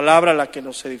es tu palabra la que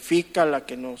nos edifica, la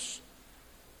que nos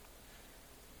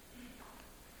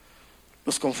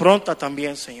confronta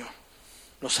también, Señor.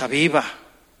 Nos aviva.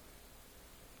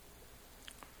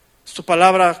 Es tu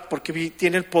palabra porque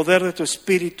tiene el poder de tu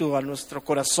espíritu a nuestro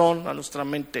corazón, a nuestra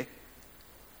mente.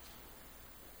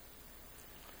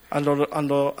 A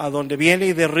donde viene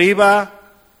y derriba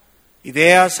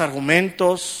ideas,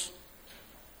 argumentos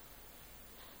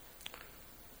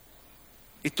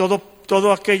y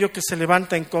todo aquello que se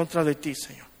levanta en contra de ti,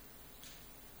 Señor.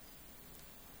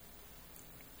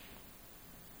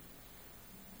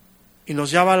 Y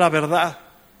nos llama a la verdad,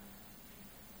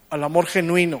 al amor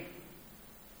genuino,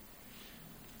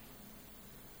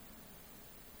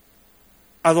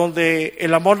 a donde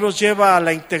el amor nos lleva a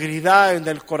la integridad en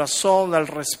el corazón, al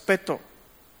respeto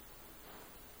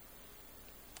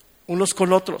unos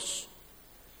con otros,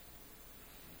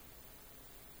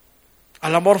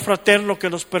 al amor fraterno que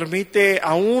nos permite,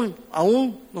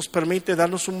 aún nos permite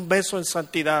darnos un beso en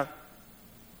santidad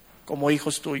como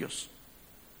hijos tuyos.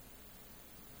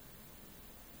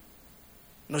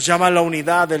 Nos llama a la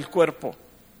unidad del cuerpo,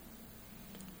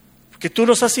 porque tú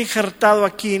nos has injertado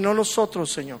aquí, no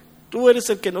nosotros, Señor. Tú eres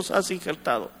el que nos has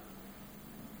injertado.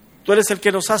 Tú eres el que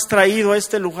nos has traído a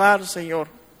este lugar, Señor,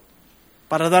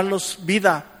 para darnos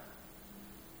vida,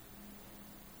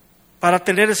 para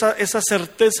tener esa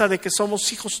certeza de que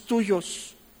somos hijos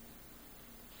tuyos.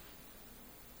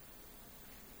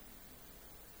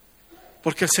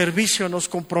 Porque el servicio nos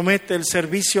compromete, el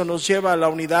servicio nos lleva a la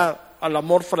unidad, al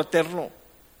amor fraterno.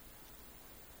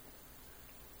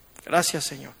 Gracias,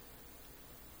 Señor.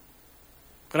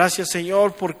 Gracias,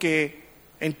 Señor, porque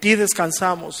en ti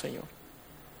descansamos, Señor.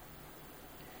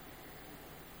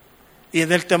 Y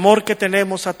en el temor que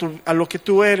tenemos a lo que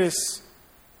tú eres,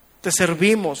 te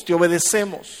servimos, te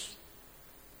obedecemos,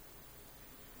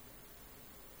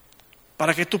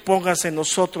 para que tú pongas en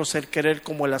nosotros el querer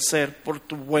como el hacer por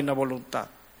tu buena voluntad.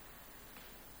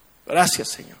 Gracias,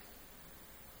 Señor.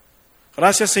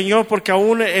 Gracias, Señor, porque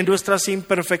aún en nuestras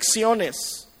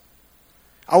imperfecciones,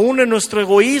 aún en nuestro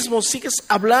egoísmo, sigues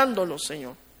hablándonos,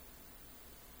 Señor,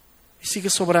 y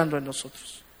sigues obrando en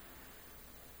nosotros.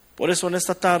 Por eso en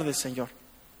esta tarde, Señor,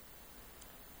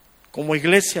 como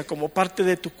iglesia, como parte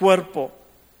de tu cuerpo,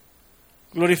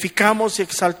 glorificamos y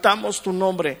exaltamos tu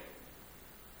nombre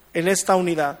en esta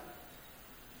unidad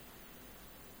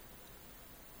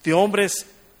de hombres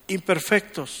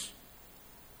imperfectos,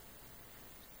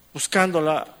 buscando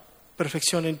la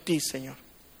perfección en ti, Señor.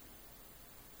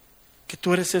 Que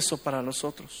tú eres eso para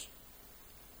nosotros.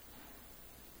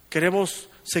 Queremos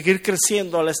seguir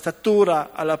creciendo a la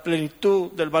estatura, a la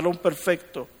plenitud del varón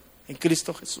perfecto en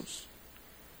Cristo Jesús.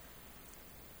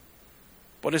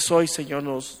 Por eso hoy, Señor,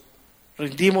 nos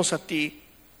rendimos a ti.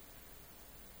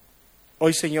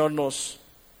 Hoy, Señor, nos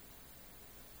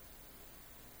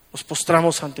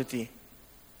postramos ante ti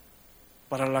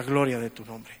para la gloria de tu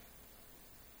nombre.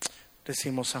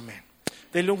 Decimos amén.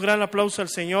 Denle un gran aplauso al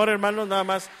Señor, hermanos, nada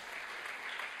más.